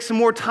have to take some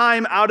more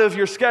time out of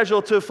your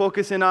schedule to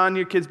focus in on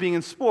your kids being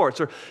in sports.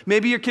 Or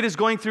maybe your kid is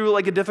going through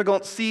like a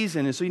difficult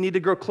season, and so you need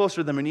to grow closer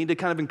to them, or you need to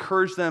kind of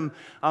encourage them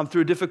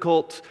through a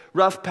difficult,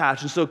 rough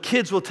patch. And so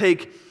kids will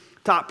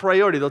take top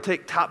priority. They'll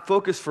take top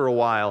focus for a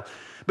while.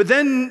 But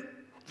then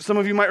some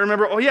of you might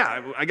remember, oh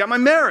yeah, I got my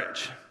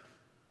marriage.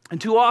 And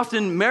too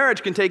often,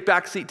 marriage can take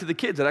backseat to the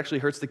kids. It actually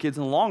hurts the kids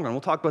in the long run.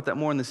 We'll talk about that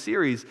more in the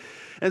series.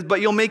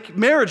 But you'll make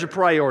marriage a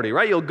priority,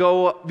 right? You'll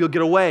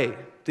get away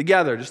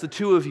together, just the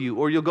two of you,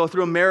 or you'll go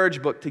through a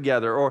marriage book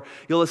together, or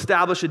you'll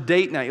establish a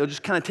date night. You'll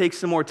just kind of take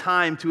some more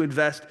time to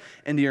invest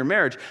into your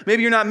marriage.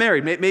 Maybe you're not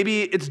married.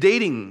 Maybe it's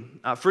dating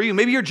for you.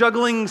 Maybe you're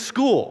juggling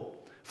school.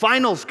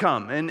 Finals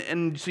come,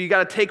 and so you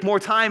got to take more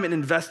time and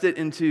invest it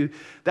into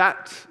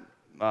that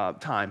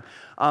time.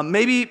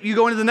 Maybe you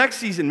go into the next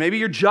season. Maybe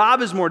your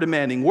job is more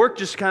demanding. Work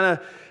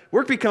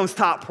becomes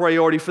top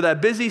priority for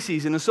that busy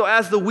season. And so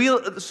as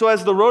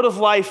the road of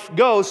life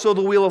goes, so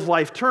the wheel of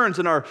life turns,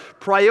 and our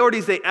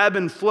priorities, they ebb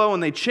and flow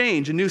and they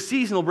change. A new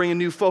season will bring a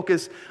new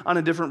focus on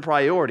a different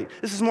priority.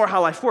 This is more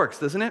how life works,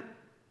 doesn't it?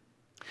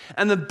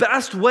 And the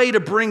best way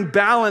to bring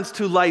balance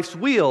to life's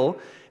wheel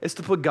is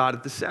to put God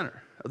at the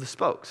center of the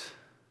spokes,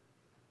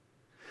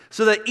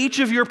 so that each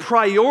of your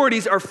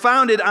priorities are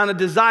founded on a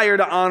desire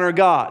to honor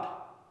God.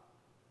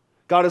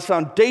 God is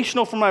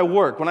foundational for my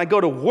work. When I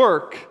go to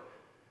work,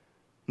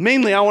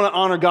 mainly I want to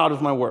honor God with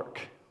my work.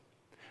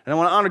 And I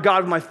want to honor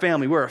God with my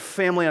family. We're a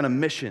family on a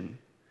mission.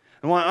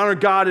 I want to honor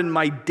God in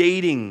my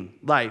dating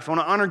life. I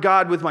want to honor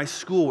God with my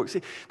schoolwork.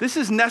 See, this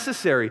is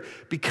necessary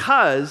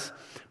because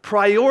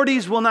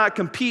priorities will not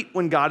compete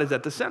when God is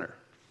at the center.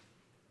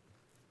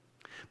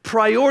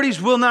 Priorities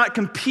will not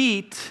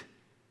compete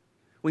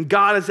when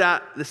God is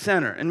at the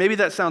center. And maybe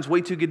that sounds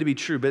way too good to be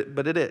true,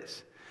 but it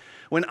is.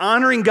 When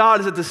honoring God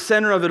is at the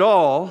center of it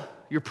all,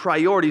 your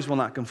priorities will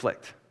not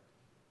conflict.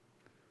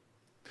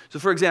 So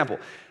for example,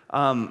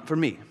 for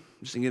me, I'm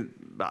just thinking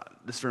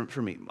about this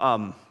for me.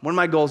 One of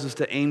my goals is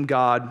to aim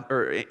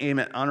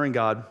at honoring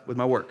God with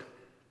my work.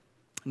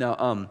 Now,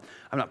 I'm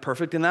not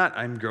perfect in that.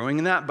 I'm growing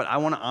in that, but I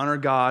want to honor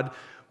God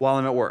while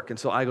I'm at work. And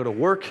so I go to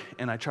work,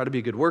 and I try to be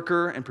a good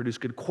worker and produce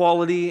good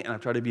quality, and I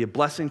try to be a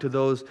blessing to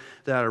those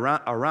that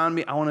are around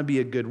me. I want to be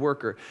a good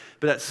worker.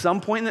 But at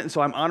some point, and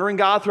so I'm honoring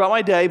God throughout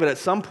my day, but at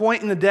some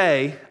point in the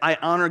day, I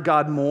honor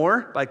God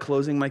more by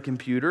closing my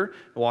computer,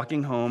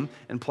 walking home,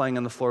 and playing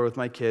on the floor with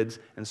my kids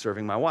and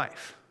serving my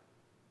wife.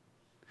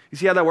 You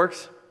see how that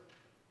works?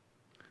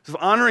 So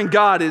if honoring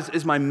God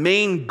is my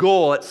main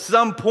goal, at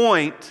some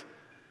point,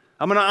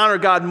 I'm going to honor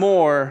God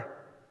more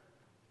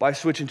by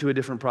switching to a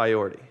different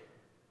priority.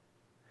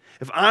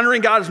 If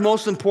honoring God is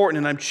most important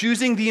and I'm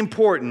choosing the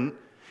important,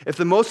 if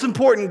the most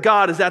important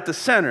God is at the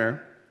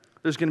center,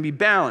 there's going to be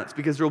balance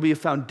because there will be a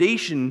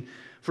foundation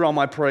for all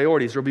my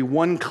priorities. There will be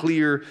one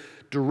clear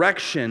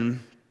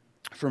direction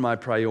for my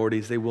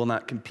priorities. They will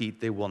not compete.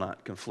 They will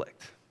not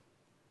conflict.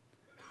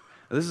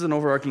 Now, this is an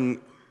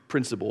overarching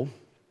principle.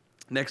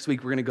 Next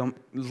week, we're going to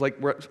go,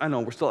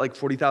 we're still at like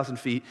 40,000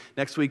 feet.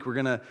 Next week, we're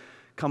going to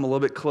come a little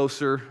bit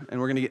closer, and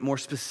we're going to get more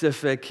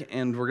specific,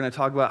 and we're going to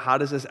talk about how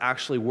does this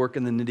actually work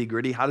in the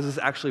nitty-gritty? How does this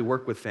actually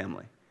work with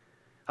family?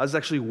 How does this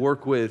actually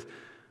work with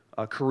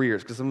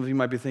careers? Because some of you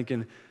might be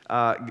thinking,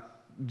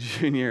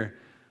 Junior,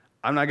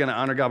 I'm not going to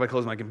honor God by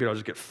closing my computer. I'll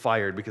just get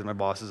fired because my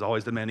boss is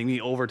always demanding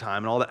me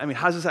overtime and all that. I mean,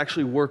 how does this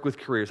actually work with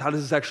careers? How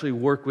does this actually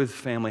work with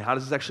family? How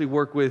does this actually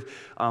work with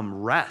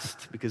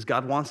rest? Because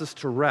God wants us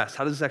to rest.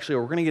 How does this actually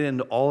work? We're going to get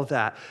into all of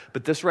that.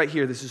 But this right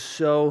here, this is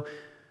so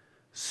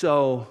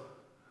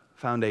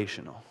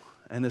foundational.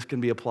 And this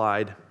can be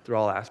applied through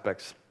all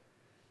aspects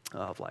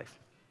of life.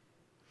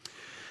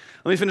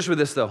 Let me finish with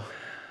this, though.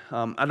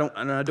 I don't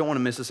want to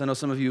miss this. I know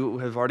some of you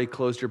have already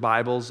closed your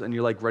Bibles and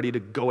you're like ready to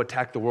go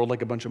attack the world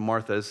like a bunch of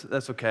Marthas.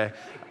 That's okay.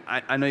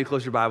 I know you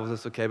closed your Bibles.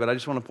 That's okay. But I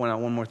just want to point out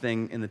one more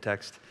thing in the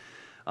text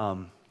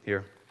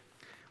here.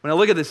 When I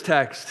look at this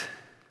text,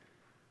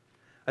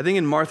 I think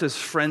in Martha's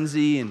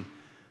frenzy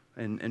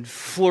and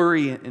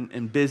flurry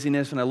and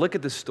busyness, when I look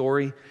at this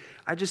story,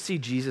 I just see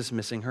Jesus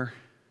missing her.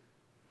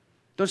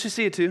 Don't you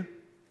see it too?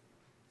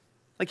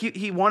 Like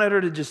he wanted her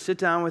to just sit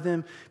down with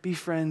him, be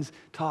friends,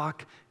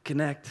 talk,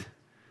 connect.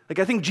 Like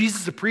I think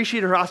Jesus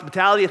appreciated her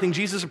hospitality. I think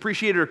Jesus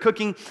appreciated her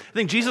cooking. I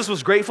think Jesus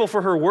was grateful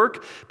for her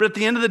work. But at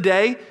the end of the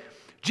day,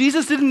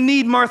 Jesus didn't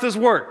need Martha's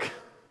work.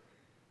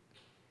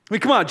 I mean,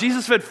 come on,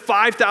 Jesus fed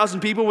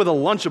 5,000 people with a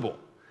Lunchable.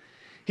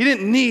 He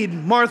didn't need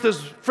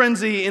Martha's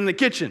frenzy in the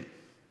kitchen.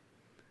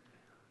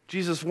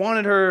 Jesus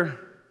wanted her.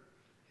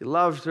 He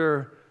loved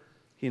her.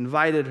 He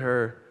invited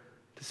her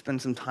to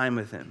spend some time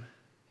with him.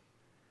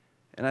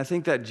 And I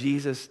think that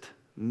Jesus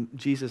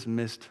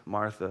missed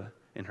Martha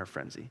in her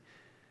frenzy.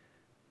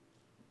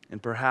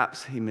 And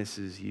perhaps he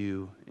misses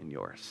you in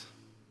yours.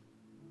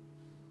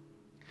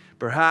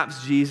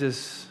 Perhaps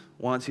Jesus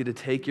wants you to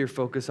take your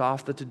focus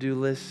off the to-do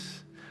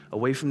list,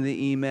 away from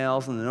the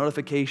emails and the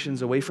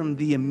notifications, away from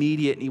the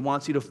immediate, and he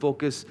wants you to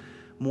focus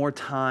more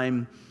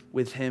time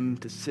with him,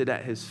 to sit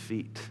at his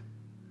feet,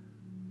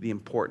 the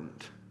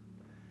important.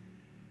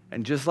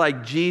 And just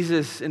like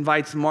Jesus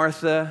invites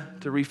Martha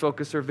to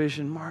refocus her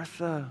vision,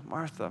 Martha,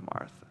 Martha,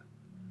 Martha,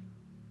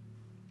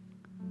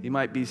 he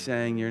might be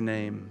saying your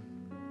name,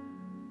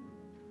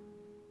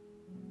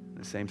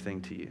 the same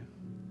thing to you.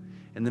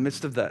 In the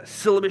midst of the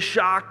syllabus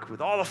shock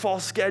with all the fall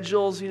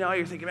schedules,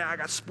 you're thinking, man, I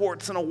got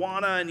sports and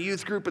Awana and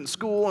youth group and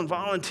school and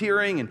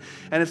volunteering, and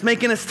it's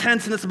making us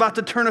tense, and it's about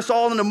to turn us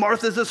all into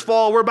Marthas this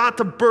fall. We're about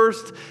to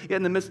burst. Yet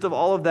in the midst of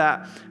all of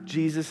that,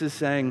 Jesus is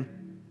saying,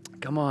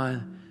 come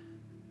on,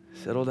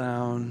 settle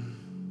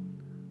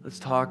down. Let's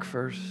talk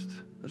first.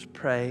 Let's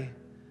pray.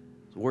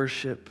 Let's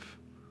worship.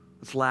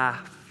 Let's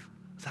laugh.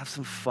 Let's have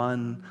some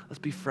fun. Let's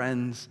be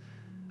friends.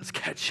 Let's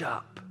catch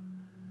up.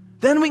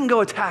 Then we can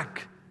go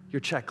attack your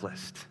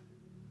checklist.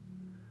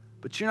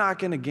 But you're not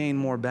going to gain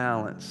more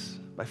balance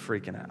by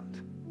freaking out.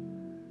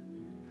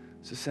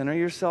 So center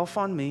yourself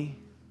on me.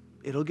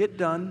 It'll get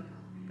done.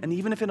 And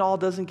even if it all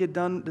doesn't get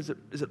done, is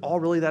it all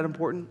really that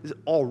important? Is it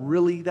all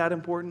really that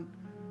important?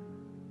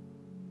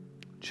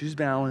 Choose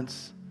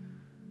balance.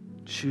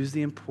 Choose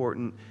the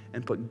important.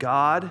 And put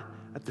God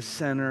at the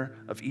center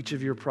of each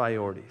of your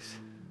priorities.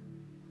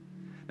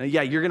 Now,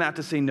 yeah, you're going to have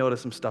to say no to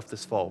some stuff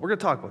this fall. We're going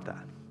to talk about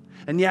that.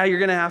 And yeah, you're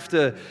going to have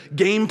to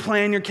game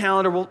plan your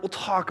calendar. We'll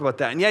talk about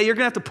that. And yeah, you're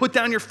going to have to put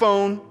down your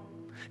phone.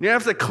 You're going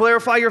to have to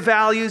clarify your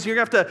values. You're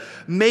going to have to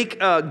make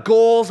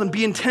goals and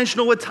be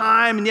intentional with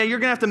time. And yeah, you're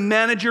going to have to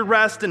manage your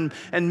rest and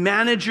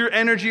manage your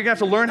energy. You're going to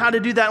have to learn how to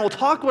do that. And we'll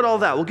talk about all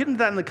that. We'll get into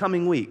that in the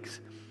coming weeks.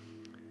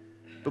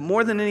 But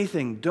more than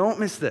anything,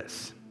 don't miss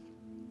this.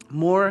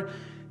 More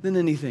than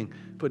anything,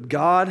 put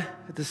God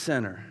at the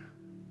center.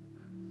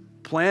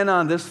 Plan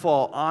on this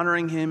fall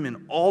honoring him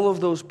in all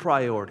of those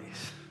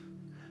priorities.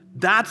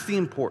 That's the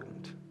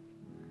important.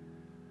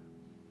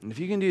 And if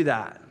you can do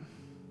that,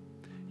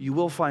 you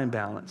will find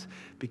balance,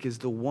 because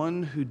the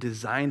one who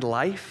designed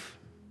life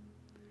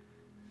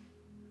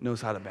knows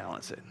how to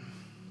balance it.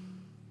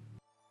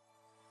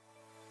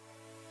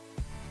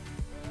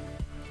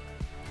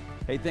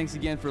 Hey, thanks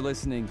again for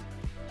listening.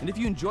 And if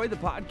you enjoyed the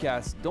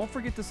podcast, don't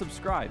forget to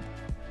subscribe.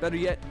 Better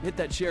yet, hit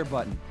that share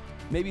button.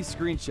 Maybe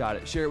screenshot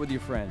it, share it with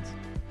your friends.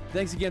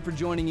 Thanks again for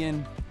joining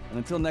in, and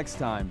until next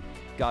time,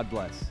 God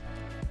bless.